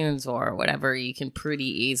Beans or whatever, you can pretty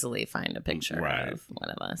easily find a picture Right. of one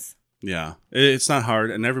of us. Yeah, it's not hard,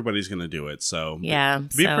 and everybody's going to do it. So Yeah.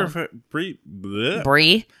 be perfect. Brie.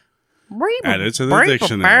 Brie. Add it to the Brie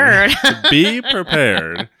dictionary. prepared. Be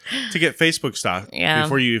prepared to get Facebook stalked Yeah.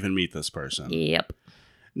 before you even meet this person. Yep.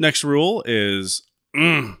 Next rule is,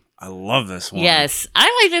 I love this one. Yes.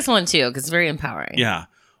 I like this one too because it's very empowering. Yeah.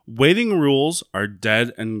 Waiting rules are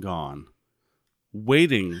dead and gone.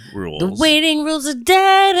 Waiting rules. The waiting rules are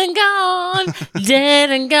dead and gone. Dead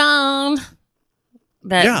and gone.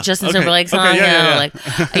 That Yeah, Justin okay. Timberlake song. Okay, yeah.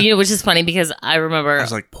 Like, you know, which is funny because I remember. I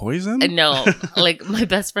was like, poison? No, like my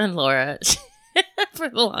best friend Laura, for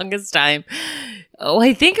the longest time. Oh,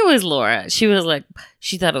 I think it was Laura. She was like,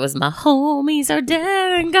 she thought it was my homies are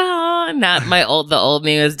dead and gone. Not the old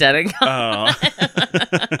me was dead and gone.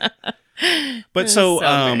 Oh. But was so, so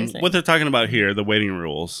embarrassing. what they're talking about here, the waiting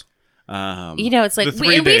rules. You know, it's like the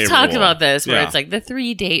 3-day we've talked rule. about this where Yeah. it's like the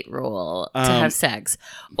 3-date rule to have sex,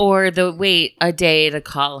 or the wait a day to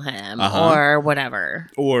call him, Uh-huh. or whatever.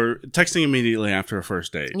 Or texting immediately after a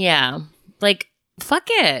first date. Yeah, like fuck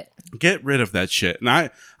it, Get rid of that shit. And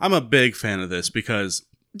I'm a big fan of this because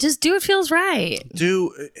just do what feels right.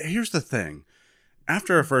 here's the thing.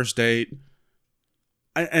 After a first date,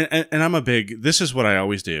 and I'm a big, this is what I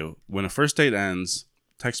always do. When a first date ends,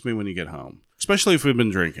 text me when you get home. Especially if we've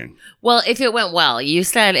been drinking. Well, if it went well, you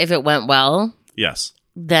said if it went well, Yes.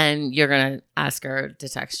 then you're gonna ask her to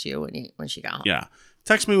text you when she got home. Yeah.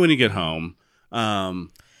 Text me when you get home.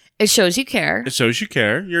 It shows you care It shows you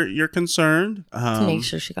care. You're concerned. to make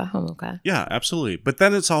sure she got home okay. Yeah, absolutely. But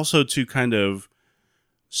then it's also to kind of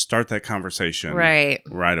start that conversation Right.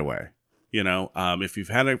 away. You know, if you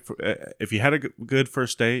had a good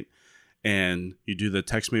first date and you do the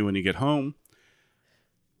text me when you get home,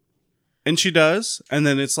 and she does, and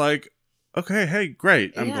then it's like, okay, hey,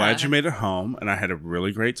 great. I'm glad Yeah. you made it home, and I had a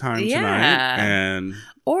really great time Yeah. tonight, and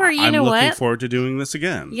Or you I'm know looking what? forward to doing this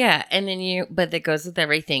again. Yeah, and then but that goes with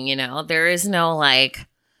everything, you know. There is no like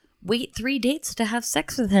wait 3 dates to have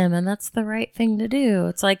sex with him and that's the right thing to do.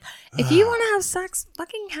 It's like if you want to have sex,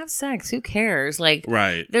 fucking have sex. Who cares? Like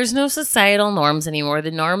Right. there's no societal norms anymore.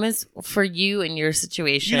 The norm is for you and your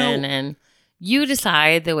situation, and you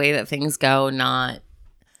decide the way that things go, not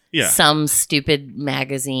Yeah. some stupid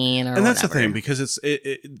magazine or And that's whatever. the thing, because it's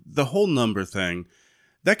the whole number thing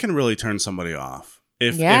that can really turn somebody off.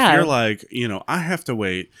 If you're like, you know, I have to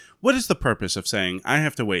wait. What is the purpose of saying I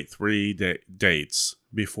have to wait 3 dates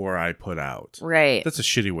before I put out? Right. That's a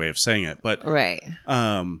shitty way of saying it, but Right.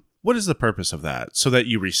 what is the purpose of that? So that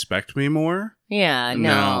you respect me more? Yeah,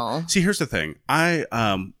 no. See, here's the thing.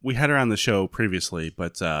 We had her on the show previously,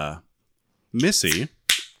 but Missy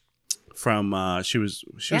from she was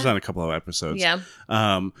on a couple of episodes. Yeah.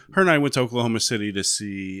 Her and I went to Oklahoma City to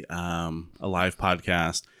see a live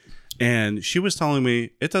podcast, and she was telling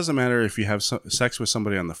me it doesn't matter if you have sex with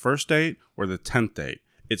somebody on the first date or the 10th date,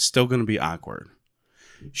 it's still going to be awkward.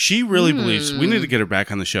 She really believes, we need to get her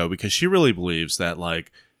back on the show, because she really believes that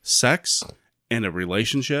like sex and a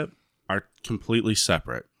relationship are completely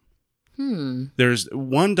separate. There's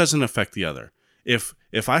one doesn't affect the other. If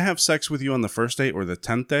I have sex with you on the first date or the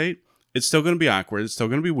 10th date, it's still going to be awkward. It's still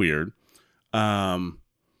going to be weird. And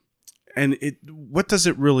what does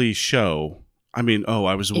it really show? I mean,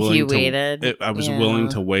 I was willing you waited, I was yeah. willing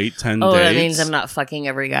to wait 10 Oh, days. that means I'm not fucking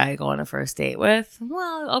every guy I go on a first date with.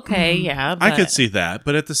 Well, okay, yeah. I But could see that,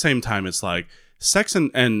 but at the same time, it's like sex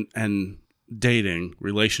and dating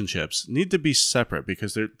relationships need to be separate,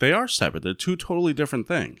 because they are separate. They're two totally different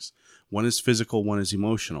things. One is physical, one is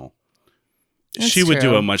emotional. That's she would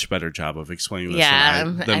do true. a much better job of explaining this Yeah,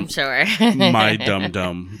 than I'm sure. my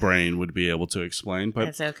dumb brain would be able to explain. But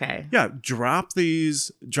It's okay. yeah, drop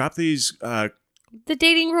these The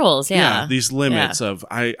dating rules, yeah. these limits of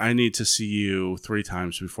I need to see you 3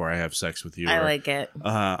 times before I have sex with you. I or, like it.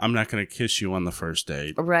 I'm not going to kiss you on the first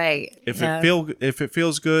date. Right. If yeah. it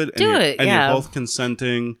feels good and, Do you're, it, and yeah. you're both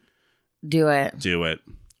consenting, Do it. do it.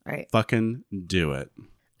 Right. Fucking do it.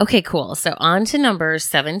 Okay, cool. So on to number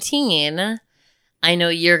 17. I know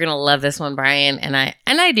you're going to love this one, Brian, and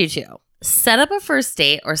I do too. Set up a first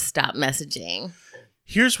date or stop messaging.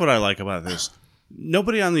 Here's what I like about this.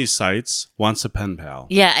 Nobody on these sites wants a pen pal.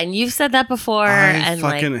 Yeah, and you've said that before. I and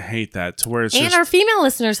fucking hate that. To where it's and just our female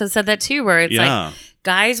listeners have said that too, where it's yeah. like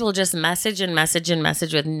guys will just message and message and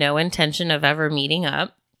message with no intention of ever meeting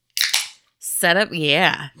up. Set up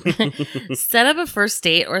a first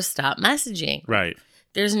date or stop messaging. Right.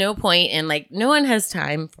 There's no point in like no one has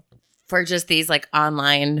time for just these like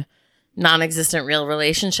online non-existent real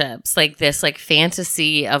relationships, like this like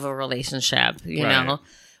fantasy of a relationship, you Right. know.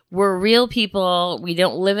 We're real people. We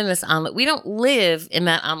don't live in this we don't live in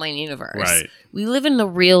that online universe. Right. We live in the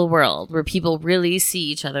real world where people really see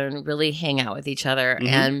each other and really hang out with each other. Mhm.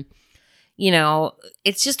 And, you know,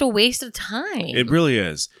 it's just a waste of time. It really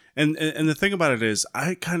is. And the thing about it is,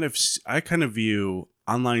 I kind of view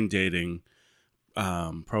online dating,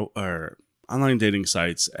 online dating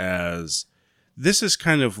sites as, this is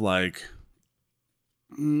kind of like,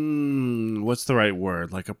 what's the right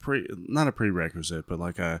word? Like not a prerequisite, but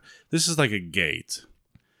like this is like a gate.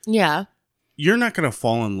 Yeah. You're not going to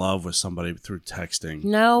fall in love with somebody through texting.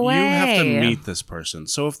 No way. You have to meet this person.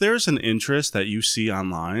 So if there's an interest that you see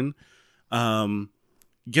online,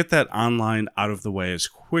 get that online out of the way as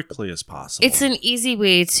quickly as possible. It's an easy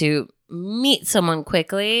way to meet someone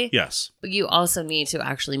quickly. Yes. But you also need to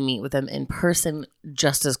actually meet with them in person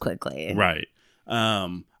just as quickly. Right.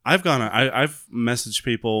 I've messaged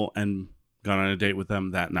people and gone on a date with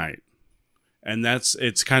them that night. And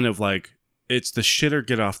it's kind of like, it's the shit or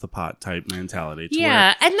get off the pot type mentality.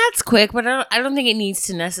 Yeah, and that's quick, but I don't think it needs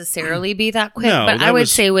to necessarily be that quick. No, but that I would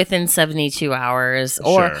was- say within 72 hours,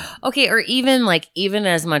 or Sure. okay, or even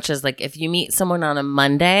as much as like if you meet someone on a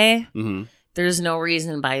Monday, Mm-hmm. there's no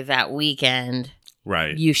reason by that weekend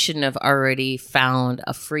Right. you shouldn't have already found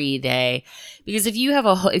a free day. Because if you have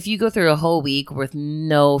if you go through a whole week with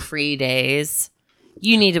no free days,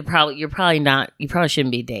 you probably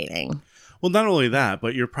shouldn't be dating. Well, not only that,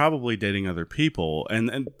 but you're probably dating other people.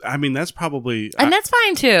 And I mean, that's probably... And that's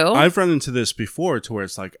fine too. I've run into this before to where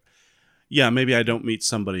it's like, yeah, maybe I don't meet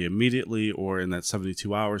somebody immediately or in that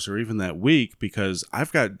 72 hours or even that week because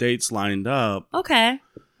I've got dates lined up. Okay.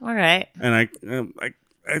 All right. And I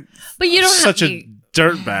But you don't such have a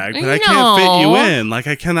dirtbag, but I can't fit you in. Like,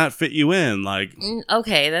 I cannot fit you in. Like,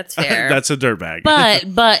 okay, that's fair. that's a dirtbag.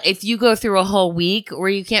 But if you go through a whole week where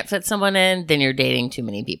you can't fit someone in, then you're dating too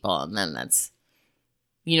many people, and then that's,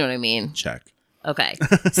 you know what I mean? Check. Okay,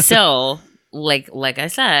 so like I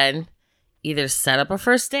said, either set up a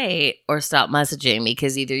first date or stop messaging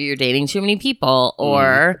because either you're dating too many people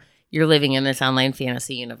or you're living in this online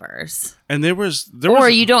fantasy universe, And there was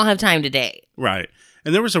you don't have time to date. right.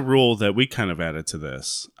 And there was a rule that we kind of added to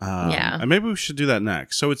this. Yeah. And maybe we should do that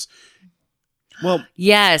next. So it's, well,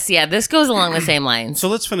 Yes, yeah, this goes along the same lines. so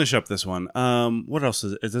let's finish up this one. What else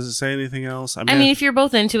is it? Does it say anything else? I mean, if you're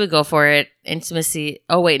both into it, go for it. Intimacy.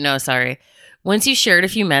 Oh, wait, no, sorry. Once you shared a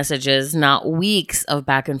few messages, not weeks of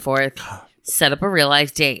back and forth, set up a real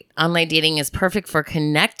life date. Online dating is perfect for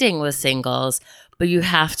connecting with singles, but you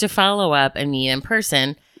have to follow up and meet in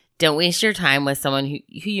person. Don't waste your time with someone who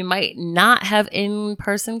you might not have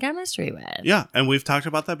in-person chemistry with. Yeah, and we've talked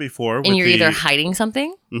about that before. And you're either hiding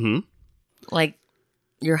something, Mm-hmm. like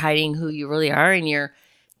you're hiding who you really are, and you're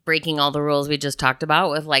breaking all the rules we just talked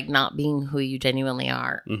about with like not being who you genuinely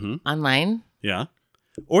are online. Yeah.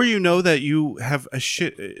 Or you know that you have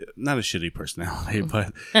not a shitty personality,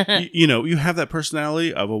 but you have that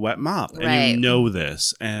personality of a wet mop, and Right. you know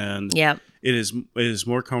this, and Yep. it is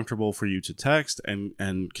more comfortable for you to text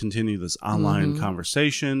and continue this online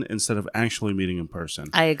conversation instead of actually meeting in person.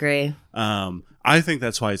 I agree. I think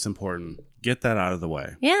that's why it's important. Get that out of the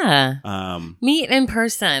way. Yeah. Meet in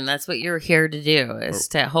person. That's what you're here to do, is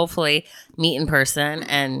to hopefully meet in person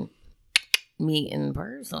and meet in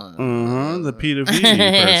person. The P to V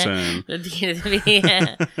person. The P to the V.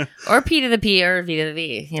 Yeah. Or P to the P or V to the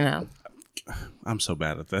V, I'm so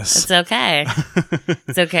bad at this. It's okay.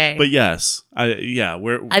 It's okay. But yes,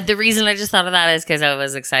 The reason I just thought of that is because I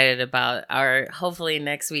was excited about our hopefully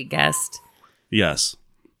next week guest yes.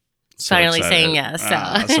 So finally excited. saying yes.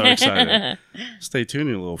 So, So excited. Stay tuned,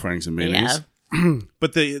 you little Franks and Beanies. Yeah.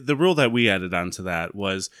 But the rule that we added onto that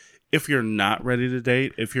was if you're not ready to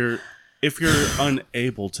date, if you're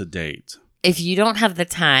unable to date, If you don't have the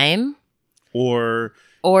time or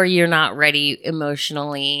you're not ready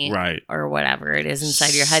emotionally, right, or whatever it is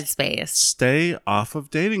inside your headspace. stay off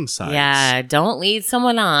of dating sites. Yeah, don't lead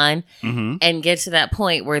someone on Mm-hmm. and get to that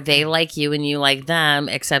point where they like you and you like them,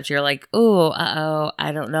 except you're like, oh,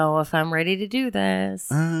 I don't know if I'm ready to do this.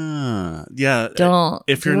 Yeah. Don't.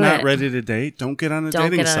 If you're do not it. ready to date, don't get on a Don't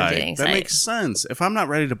dating get on a site. dating That site. makes sense. If I'm not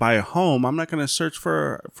ready to buy a home, I'm not going to search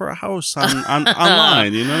for a house on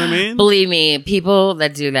online. You know what I mean? Believe me, people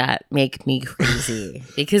that do that make me crazy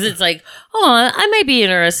because it's like, oh, I might be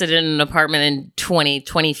interested in an apartment in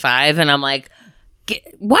 2025. And I'm like,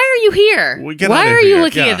 why are you here? Why are you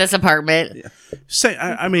looking at this apartment? Say,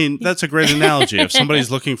 I mean, that's a great analogy. If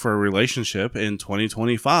somebody's looking for a relationship in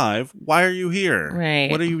 2025, why are you here?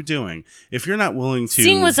 Right. What are you doing? If you're not willing to...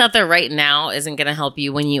 Seeing what's out there right now isn't going to help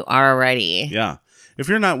you when you are ready. Yeah. If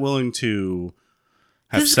you're not willing to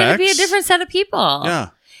have sex... It's going to be a different set of people. Yeah.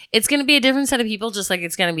 It's going to be a different set of people, just like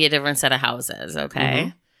it's going to be a different set of houses,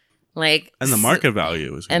 okay? Like... And the market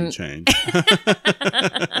value is going to change.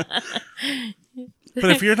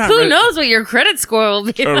 But if you're not who knows what your credit score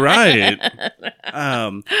will be like. Right.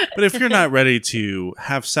 But if you're not ready to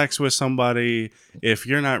have sex with somebody, if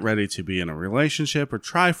you're not ready to be in a relationship or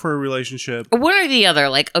try for a relationship, one or the other,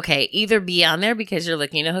 like, okay, either be on there because you're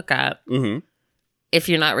looking to hook up. If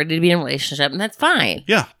you're not ready to be in a relationship, and that's fine.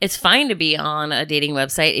 Yeah. It's fine to be on a dating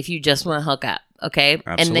website if you just want to hook up, okay?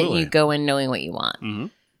 Absolutely. And then you go in knowing what you want. And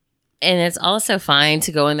it's also fine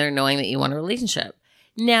to go in there knowing that you want a relationship.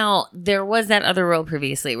 Now, there was that other rule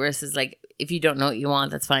previously where it says, like, if you don't know what you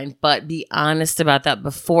want, that's fine. But be honest about that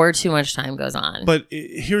before too much time goes on. But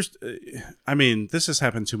here's, I mean, this has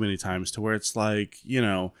happened too many times to where it's like, you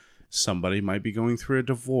know, somebody might be going through a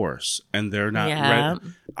divorce and they're not ready.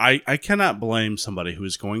 I cannot blame somebody who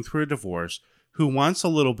is going through a divorce who wants a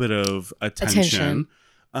little bit of attention.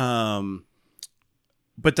 But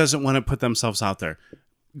doesn't want to put themselves out there.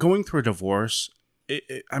 Going through a divorce,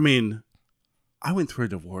 I mean... I went through a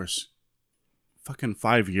divorce fucking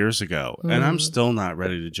 5 years ago, and I'm still not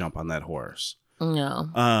ready to jump on that horse.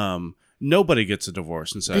 No. Nobody gets a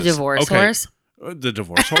divorce and says... The divorce horse? The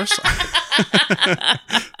divorce horse?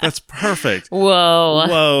 That's perfect.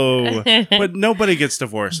 Whoa. But nobody gets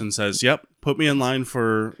divorced and says, yep, put me in line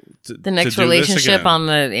for... the next relationship on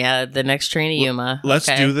the next train to Yuma. Let's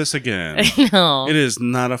do this again. No. It is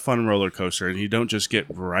not a fun roller coaster, and you don't just get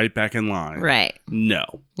right back in line. Right.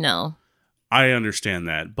 No. I understand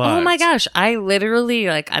that, but... Oh my gosh, I literally,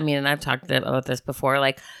 like, I mean, and I've talked about this before,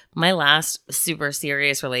 like, my last super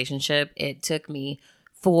serious relationship, it took me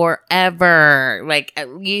forever, like, at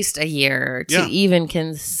least a year to even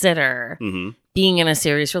consider being in a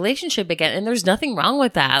serious relationship again, and there's nothing wrong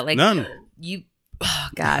with that. Like, none. Oh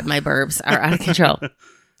God, my burps are out of control.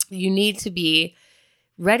 You need to be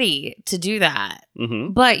ready to do that.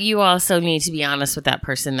 But you also need to be honest with that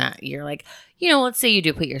person that you're like, you know, let's say you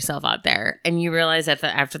do put yourself out there and you realize that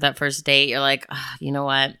after that first date, you're like, you know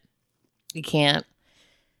what? You can't.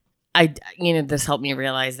 This helped me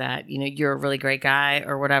realize that, you know, you're a really great guy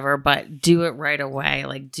or whatever, but do it right away.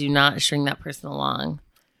 Like, do not string that person along.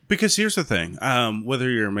 Because here's the thing, whether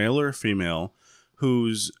you're a male or a female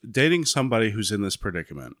who's dating somebody who's in this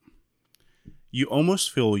predicament, you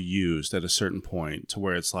almost feel used at a certain point to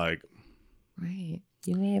where it's like... Right.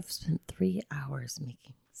 You may have spent 3 hours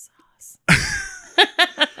making sauce.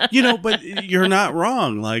 You know, but you're not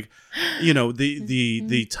wrong. Like, you know,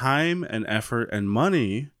 the time and effort and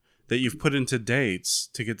money that you've put into dates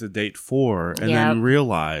to get to date 4 and then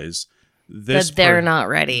realize this... But they're not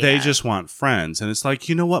ready. They just want friends. And it's like,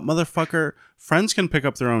 you know what, motherfucker? Friends can pick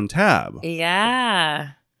up their own tab.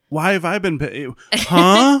 Yeah. Why have I been...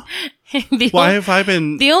 Huh? Why have I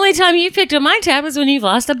been... The only time you picked up my tab is when you've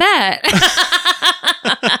lost a bet.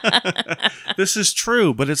 This is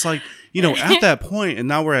true, but it's like, you know, at that point, and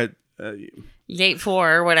now we're at... date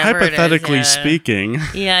 4 or whatever hypothetically it is, speaking.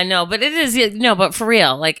 Yeah, no, but it is... No, but for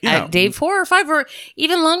real, like at date 4 or 5 or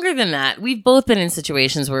even longer than that, we've both been in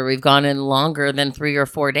situations where we've gone in longer than 3 or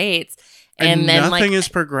 4 dates. And then nothing is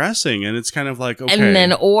progressing, and it's kind of like, okay. And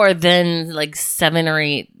then like 7 or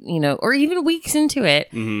 8, you know, or even weeks into it,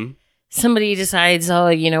 somebody decides, oh,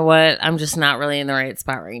 you know what, I'm just not really in the right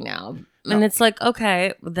spot right now. And it's like,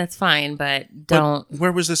 okay, that's fine, but don't. But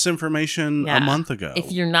where was this information a month ago?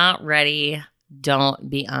 If you're not ready, don't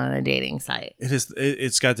be on a dating site.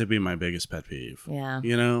 It's got to be my biggest pet peeve. Yeah.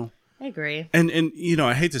 You know? I agree. And you know,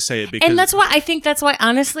 I hate to say it because... And that's why,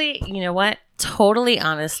 honestly, you know what? Totally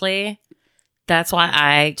honestly... That's why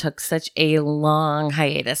I took such a long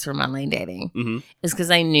hiatus from online dating. Is because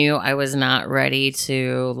I knew I was not ready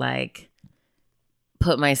to, like,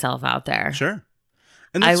 put myself out there. Sure.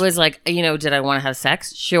 And I was like, you know, did I want to have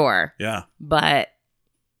sex? Sure. Yeah. But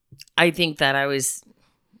I think that I was,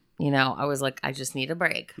 you know, I was like, I just need a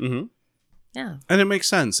break. Yeah. And it makes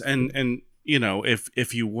sense. And you know,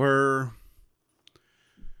 if you were,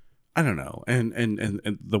 I don't know, and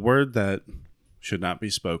the word that should not be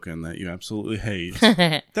spoken that you absolutely hate,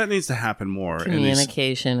 that needs to happen more.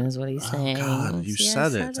 Communication is what he's saying. God, you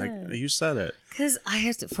said it. You said it. Because I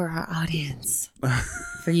have to, for our audience.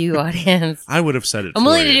 For you, audience. I would have said it. I'm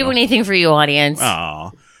willing to do anything for you, audience.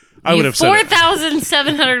 Aw. I would have said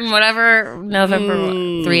 4,700 and whatever,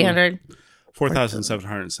 November 300.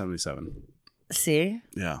 4,777. See?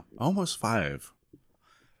 Yeah, almost 5.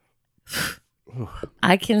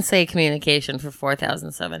 I can say communication for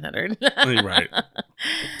 4,700. Right.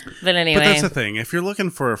 But anyway. But that's the thing. If you're looking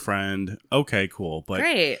for a friend, okay, cool. But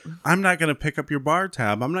great. I'm not going to pick up your bar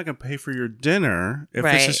tab. I'm not going to pay for your dinner if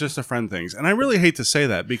this Right. is just a friend thing. And I really hate to say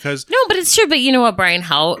that because No, but it's true. But you know what, Brian?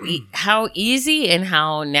 How easy and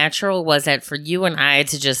how natural was it for you and I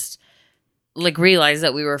to just like realize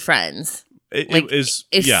that we were friends? Like, it is.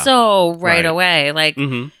 It's yeah. so right Right. away. Like,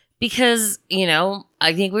 hmm because, you know,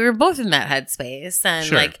 I think we were both in that headspace and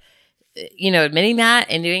Sure. like, you know, admitting that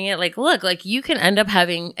and doing it, like, look, like you can end up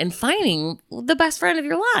having and finding the best friend of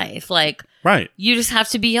your life. Like, Right. you just have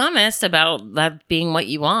to be honest about that being what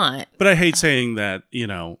you want. But I hate saying that, you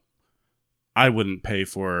know, I wouldn't pay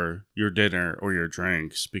for your dinner or your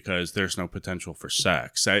drinks because there's no potential for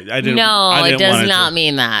sex. I didn't. No, I it didn't want does not to,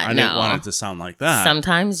 mean that. I no. didn't want it to sound like that.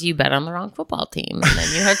 Sometimes you bet on the wrong football team and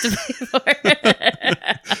then you have to pay for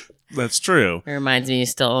it. That's true. It reminds me you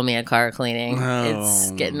still owe me a car cleaning. Oh.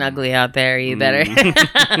 It's getting ugly out there. You better.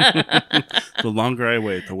 The longer I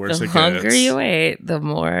wait, the worse The it longer gets. you wait, the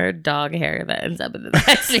more dog hair that ends up in the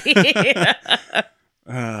backseat.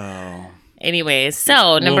 Oh. Anyways,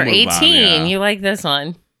 so number move 18, on, yeah. you like this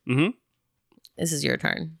one. hmm This is your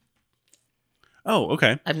turn. Oh,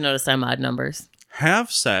 okay. I've noticed I'm odd numbers.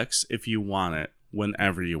 Have sex if you want it,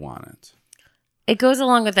 whenever you want it. It goes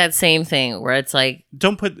along with that same thing where it's like,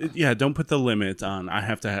 Don't put the limit on. I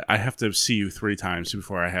have to see you 3 times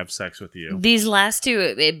before I have sex with you. these last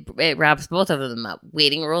two, it wraps both of them up.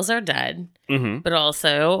 Waiting rules are dead, Mm-hmm. but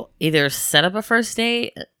also either set up a first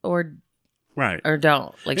date or Right.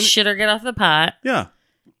 don't. Like And- shit or get off the pot. Yeah.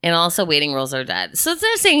 And also waiting rules are dead. So it's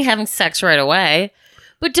not saying having sex right away,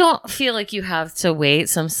 but don't feel like you have to wait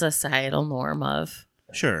some societal norm of.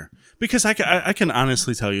 Sure. Because I can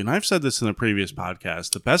honestly tell you, and I've said this in a previous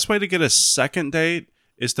podcast, the best way to get a second date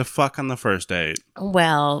is to fuck on the first date.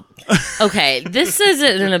 Well, okay, this is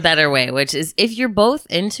it in a better way, which is if you're both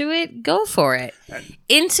into it, go for it.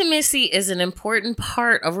 Intimacy is an important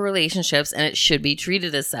part of relationships and it should be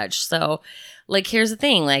treated as such. So, like, here's the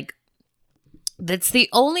thing, like, that's the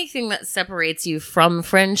only thing that separates you from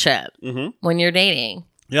friendship Mm-hmm. when you're dating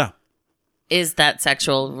Yeah. is that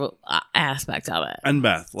sexual aspect of it. And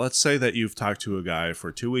Beth, let's say that you've talked to a guy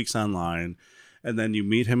for 2 weeks online, and then you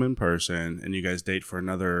meet him in person, and you guys date for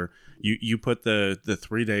another. You put the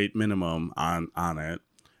 3-date minimum on it,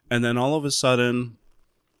 and then all of a sudden,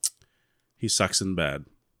 he sucks in bed.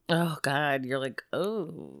 Oh, God, you're like,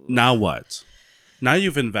 oh. Now what? Now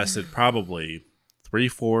you've invested probably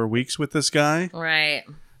 3-4 weeks with this guy, Right.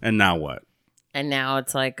 and now what? And now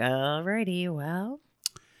it's like, alrighty, well.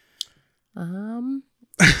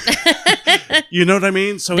 You know what I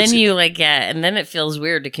mean? So Then it's, you like get, and then it feels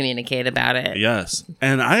weird to communicate about it. yes,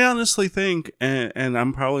 and I honestly think, and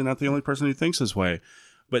I'm probably not the only person who thinks this way,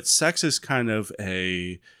 but sex is kind of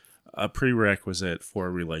a prerequisite for a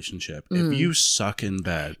relationship. If you suck in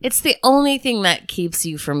bed, It's the only thing that keeps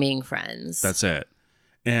you from being friends. that's it.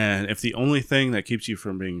 And if the only thing that keeps you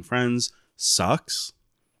from being friends sucks,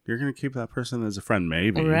 you're gonna keep that person as a friend,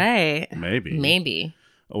 maybe, right. maybe.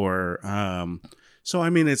 Or so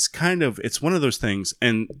I mean, it's one of those things,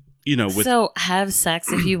 and you know, with So have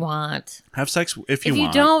sex if you want. have sex if you If you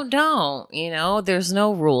want. don't. You know, there's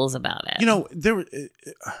no rules about it. You know,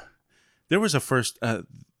 there was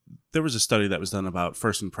a study that was done about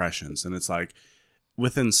first impressions, and it's like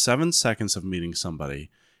within 7 seconds of meeting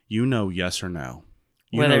somebody, you know, yes or no.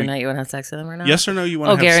 You whether know, or not you want to have sex with them or not. yes or no, you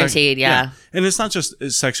want Oh, to have guaranteed, sex. yeah. And it's not just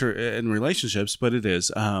sex or in relationships, but it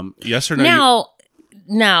is yes or no.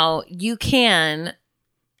 Now you can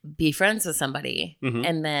be friends with somebody Mhm.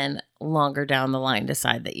 and then longer down the line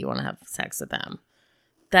decide that you want to have sex with them.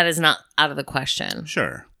 That is not out of the question.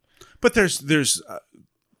 Sure, but there's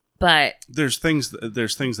But things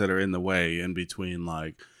that are in the way in between,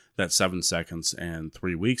 like that 7 seconds and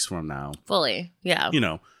 3 weeks from now. fully, yeah. You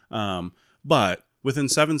know, but within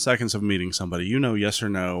 7 seconds of meeting somebody, you know, yes or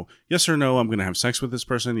no, I'm going to have sex with this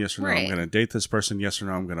person. Yes or no, I'm Right. going to date this person. Yes or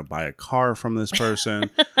no, I'm going to buy a car from this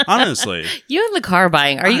person. Honestly, You and the car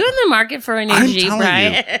buying. Are you in the market for a new I'm Jeep, telling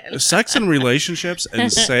Brian? you, sex and relationships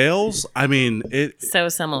and sales. I mean, it. So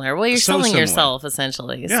similar. Well, you're So selling similar. yourself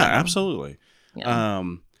essentially. Yeah, so, absolutely. yeah.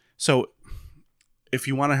 So if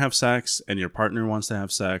you want to have sex and your partner wants to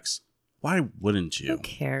have sex, why wouldn't you? Who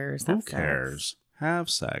cares? Who That's sex. cares?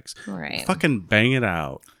 Have sex. Right. Fucking bang it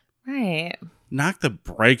out. Right. Knock the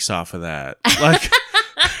brakes off of that. Like,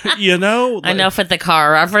 you know? Like, Enough with the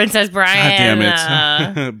car references, God Brian.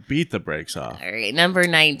 damn it. Beat the brakes off. All right. Number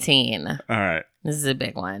 19. All right. This is a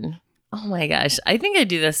big one. Oh my gosh. I think I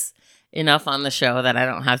do this enough on the show that I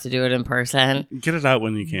don't have to do it in person. Get it out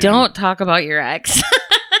when you can. Don't talk about your ex.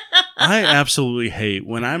 I absolutely hate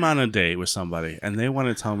when I'm on a date with somebody and they want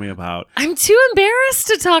to tell me about I'm too embarrassed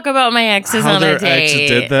to talk about my exes how on a their date. ex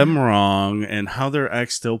did them wrong and how their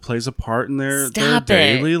ex still plays a part in their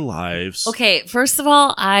daily lives. Okay, first of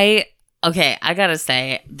all, I gotta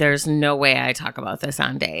say, there's no way I talk about this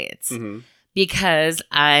on dates because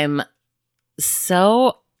I'm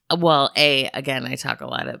so, well, A, again, I talk a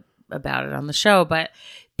lot about it on the show, but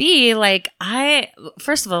B, like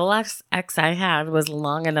first of all, the last ex I had was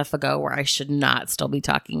long enough ago where I should not still be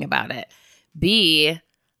talking about it. B,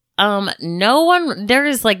 there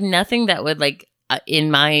is like nothing that would like, in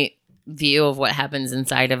my view of what happens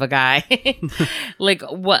inside of a guy, like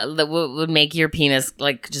what would make your penis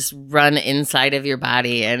like just run inside of your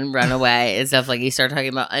body and run away and stuff. Like you start talking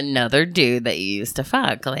about another dude that you used to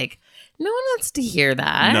fuck. Like no one wants to hear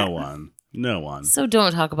that. No one. So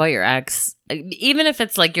don't talk about your ex, even if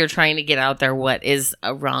it's like you're trying to get out there what is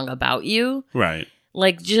wrong about you. Right.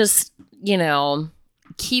 Like just,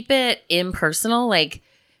 keep it impersonal. Like,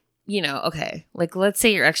 okay, like let's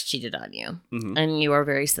say your ex cheated on you and you are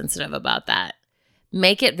very sensitive about that.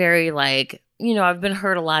 Make it very like, I've been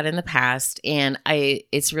hurt a lot in the past and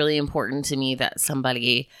it's really important to me that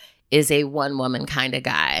somebody is a one woman kind of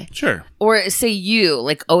guy. Sure. Or say you,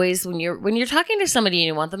 like always when you're talking to somebody and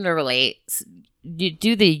you want them to relate, you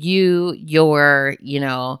do the your,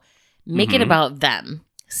 make it about them.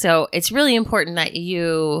 So it's really important that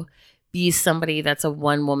you be somebody that's a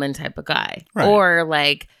one woman type of guy. Right. Or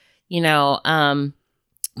like, my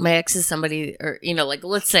ex is somebody, or, like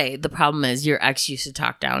let's say the problem is your ex used to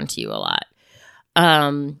talk down to you a lot.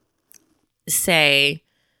 Say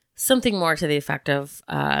something more to the effect of,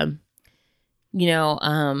 I'm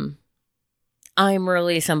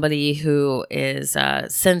really somebody who is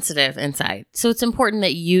sensitive inside. So it's important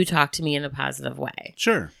that you talk to me in a positive way.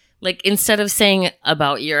 Sure. Like instead of saying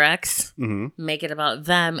about your ex, make it about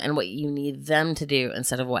them and what you need them to do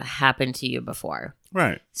instead of what happened to you before.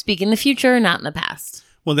 Right. Speak in the future, not in the past.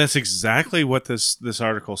 Well, that's exactly what this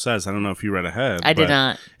article says. I don't know if you read ahead. I did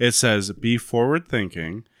not. It says, be forward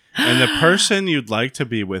thinking and the person you'd like to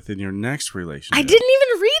be with in your next relationship. I didn't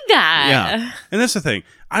even read that. Yeah. And that's the thing.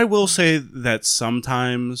 I will say that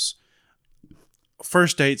sometimes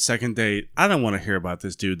first date, second date, I don't want to hear about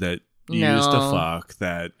this dude that you used to fuck,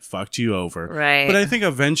 that fucked you over. Right. But I think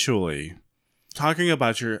eventually talking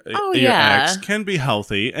about your ex can be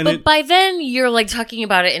healthy. But by then you're like talking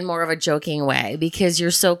about it in more of a joking way because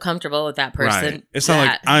you're so comfortable with that person. Right. It's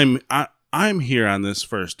not like I'm here on this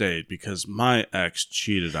first date because my ex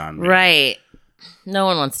cheated on me. Right. No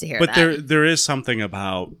one wants to hear that. But there is something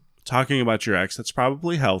about talking about your ex that's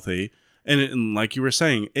probably healthy. And like you were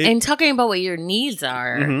saying. And talking about what your needs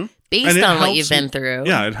are based on what you've been through.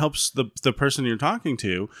 Yeah, it helps the person you're talking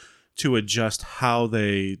to adjust how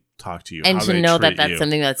they talk to you. And how to they know that treat that's you.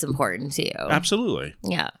 something that's important to you. Absolutely.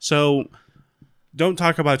 Yeah. So don't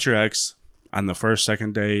talk about your ex on the first,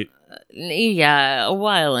 second date. Yeah, a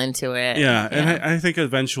while into it. Yeah, and I think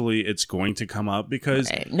eventually it's going to come up because...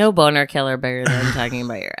 Right. No boner killer better than talking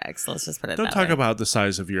about your ex. Let's just put it that way. Don't talk about the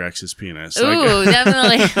size of your ex's penis. Ooh,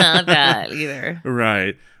 definitely not that either.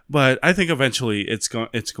 Right. But I think eventually it's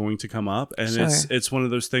going to come up, and Sure. it's one of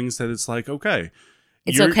those things that it's like, okay.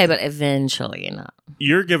 It's okay, but eventually not.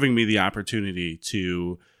 You're giving me the opportunity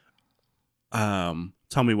to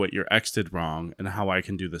tell me what your ex did wrong and how I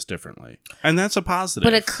can do this differently. And that's a positive.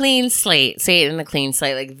 But a clean slate. Say it in a clean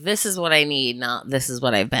slate. Like, this is what I need, not this is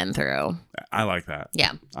what I've been through. I like that.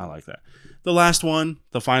 Yeah. I like that. The last one,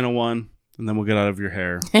 the final one, and then we'll get out of your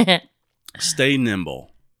hair. Stay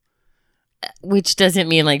nimble. Which doesn't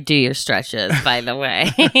mean like do your stretches, by the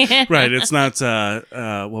way. Right. It's not,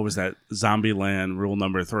 what was that? Zombieland rule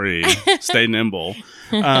number 3. Stay nimble.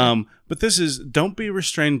 But this is, don't be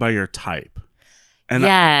restrained by your type. And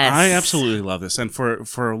yes. I absolutely love this. And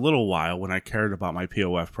for a little while, when I cared about my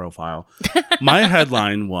POF profile, my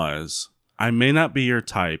headline was, I may not be your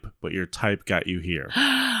type, but your type got you here.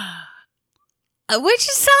 Which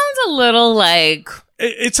sounds a little like...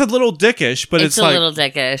 It's a little dickish, but it's like... a little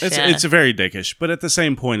dickish, It's very dickish. But at the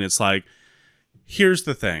same point, it's like, here's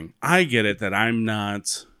the thing. I get it that I'm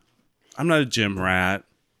not a gym rat.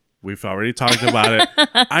 We've already talked about it.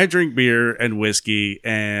 I drink beer and whiskey,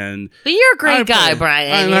 and... But you're a great guy,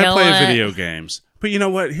 Brian. I play video games. But you know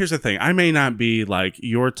what? Here's the thing. I may not be, like,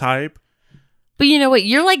 your type. But you know what?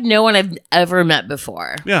 You're like no one I've ever met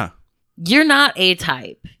before. Yeah. You're not a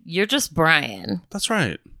type. You're just Brian. That's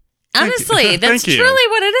right. Honestly, that's truly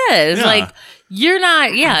what it is. Yeah. Like, you're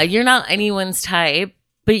not anyone's type.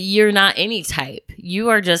 but you're not any type. You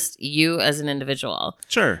are just you as an individual.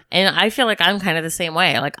 Sure. And I feel like I'm kind of the same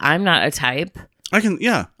way. Like, I'm not a type.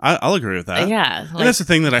 I'll agree with that. Yeah. And that's the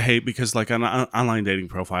thing that I hate, because like on online dating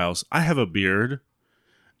profiles, I have a beard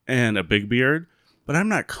and a big beard, but I'm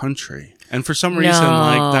not country. And for some reason,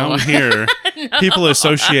 like down here, people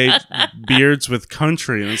associate beards with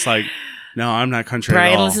country. And it's like, no, I'm not country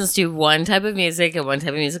Brian at all. listens to one type of music and one type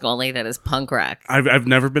of music only, that is punk rock. I've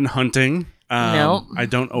never been hunting. Nope. I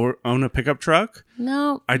don't own a pickup truck.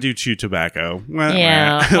 No. I do chew tobacco.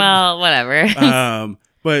 Yeah. Well, whatever.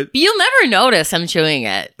 But You'll never notice I'm chewing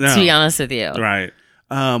it, No. to be honest with you. right.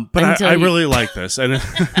 But Until I you- really like this. And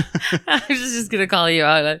I was just going to call you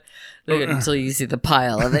out until you see the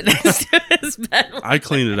pile of it next to his bed. I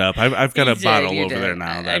cleaned it up. I've got You a bottle you over there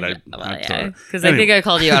now that I Because I think I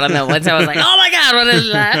called you out on that once. I was like, oh my God, what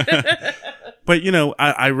is that? But,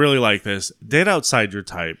 I really like this. Date outside your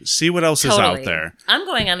type. See what else is out there. I'm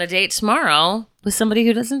going on a date tomorrow with somebody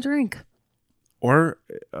who doesn't drink. Or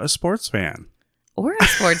a sports fan. Or a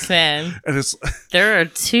sports fan. And it's, There are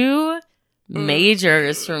two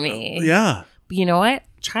majors for me. yeah. But you know what?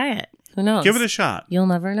 Try it. Who knows? Give it a shot. You'll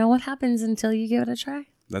never know what happens until you give it a try.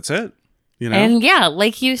 That's it. And yeah,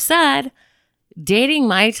 like you said, dating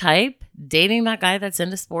my type, dating that guy that's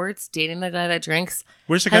into sports, dating the guy that drinks.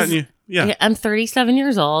 Where's it gotten you? Yeah. I'm 37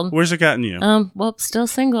 years old. Where's it gotten you? Well, still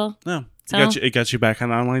single. No. So- It got you back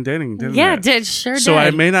on online dating, didn't Yeah, it? sure So did.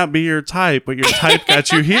 I may not be your type, but your type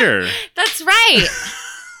got you here. That's right.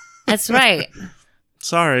 That's right.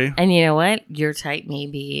 Sorry. And you know what? Your type may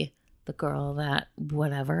be the girl that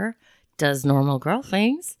whatever does normal girl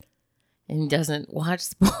things and doesn't watch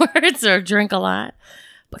sports or drink a lot.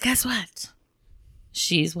 But guess what?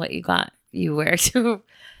 She's what you got. You wear to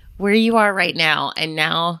where you are right now. And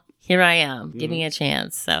now here I am. Give me a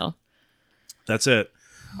chance. So That's it.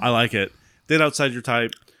 I like it. Date outside your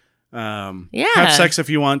type. Yeah. Have sex if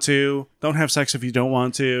you want to. Don't have sex if you don't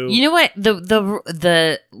want to. You know what?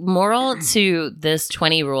 The moral to this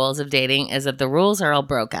 20 rules of dating is that the rules are all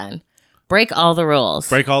broken. Break all the rules.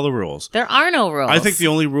 Break all the rules. There are no rules. I think the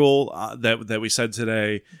only rule that we said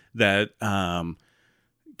today that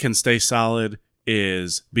can stay solid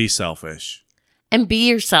is be selfish. And be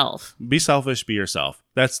yourself. Be selfish. Be yourself.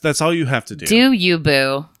 That's all you have to do. Do you,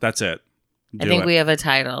 boo. That's it. I think we have a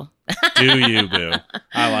title. Do you, boo?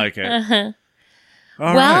 I like it.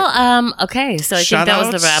 All Well, right. okay. So I think that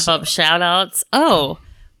was the wrap up. Shout outs. Oh,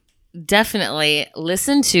 definitely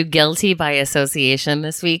listen to Guilty by Association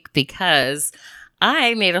this week, because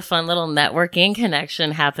I made a fun little networking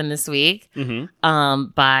connection happen this week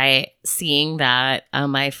by seeing that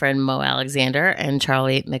my friend Mo Alexander and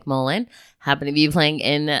Charlie McMullen happen to be playing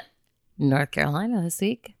in North Carolina this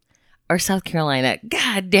week. Or South Carolina.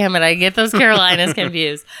 God damn it. I get those Carolinas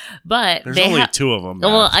confused. But There's they only two of them.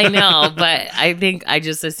 Well, I know, but I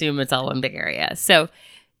just assume it's all one big area. So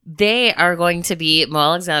they are going to be, Mo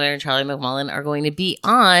Alexander and Charlie McMullen are going to be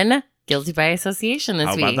on Guilty by Association this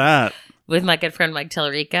How week. about that? With my good friend Mike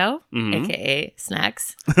Tellerico, aka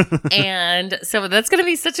Snacks. And so that's going to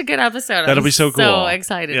be such a good episode. That'll be so cool. So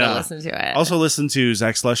excited to listen to it. Also, listen to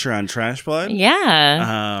Zach Slusher on Trash Blood.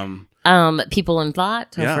 Yeah. People in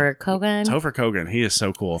Thought, Topher Kogan. Topher Kogan, he is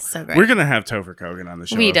so cool. So great. We're gonna have Topher Kogan on the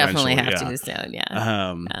show. We definitely eventually, have to soon.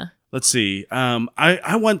 Yeah. Let's see. I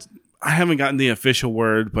haven't gotten the official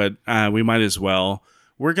word, but we might as well.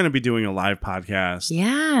 We're gonna be doing a live podcast.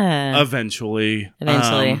 Yeah. Eventually.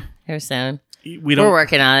 Here soon. We're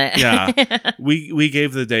working on it. Yeah. We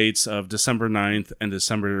gave the dates of December 9th and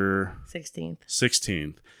December 16th.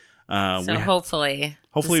 So hopefully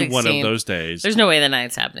the one of 16th. those days. There's no way the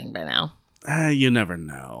night's happening by now. You never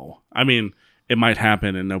know. I mean, it might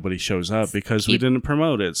happen and nobody shows up because we didn't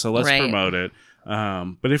promote it. So let's promote it.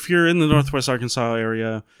 But if you're in the Northwest Arkansas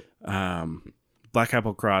area, Black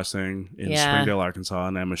Apple Crossing in Springdale, Arkansas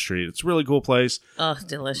on Emma Street. It's a really cool place. Oh,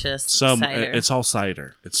 delicious. Cider. Cider. It's all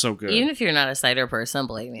cider. It's so good. Even if you're not a cider person,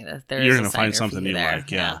 believe me, you're going to find something you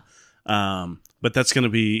like. Yeah. But that's going to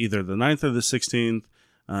be either the 9th or the 16th.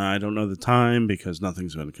 I don't know the time because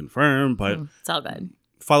nothing's been confirmed, but it's all good.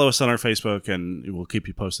 Follow us on our Facebook and we'll keep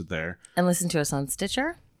you posted there. And listen to us on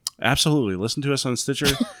Stitcher. Absolutely. Listen to us on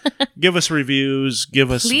Stitcher. Give us reviews.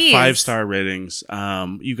 Give us 5-star ratings.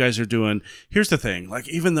 You guys are doing... Here's the thing. Like,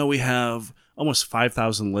 even though we have almost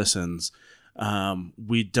 5,000 listens,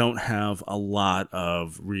 we don't have a lot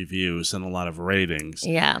of reviews and a lot of ratings.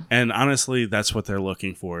 Yeah. And honestly, that's what they're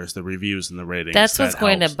looking for, is the reviews and the ratings. That's what's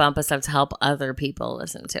going to bump us up to help other people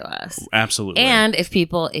listen to us. Absolutely. And if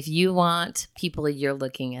you want people you're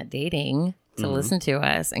looking at dating to listen to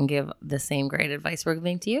us and give the same great advice we're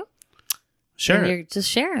giving to you, share it. Just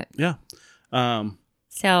share it. Yeah.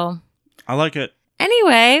 So I like it.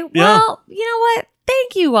 anyway, Yeah. well, you know what?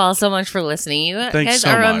 Thank you all so much for listening. You Thanks guys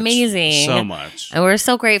so are much. amazing. So much. And we're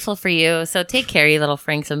so grateful for you. So take care, you little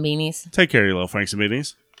Franks and Beanies. Take care, you little Franks and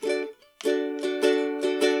Beanies.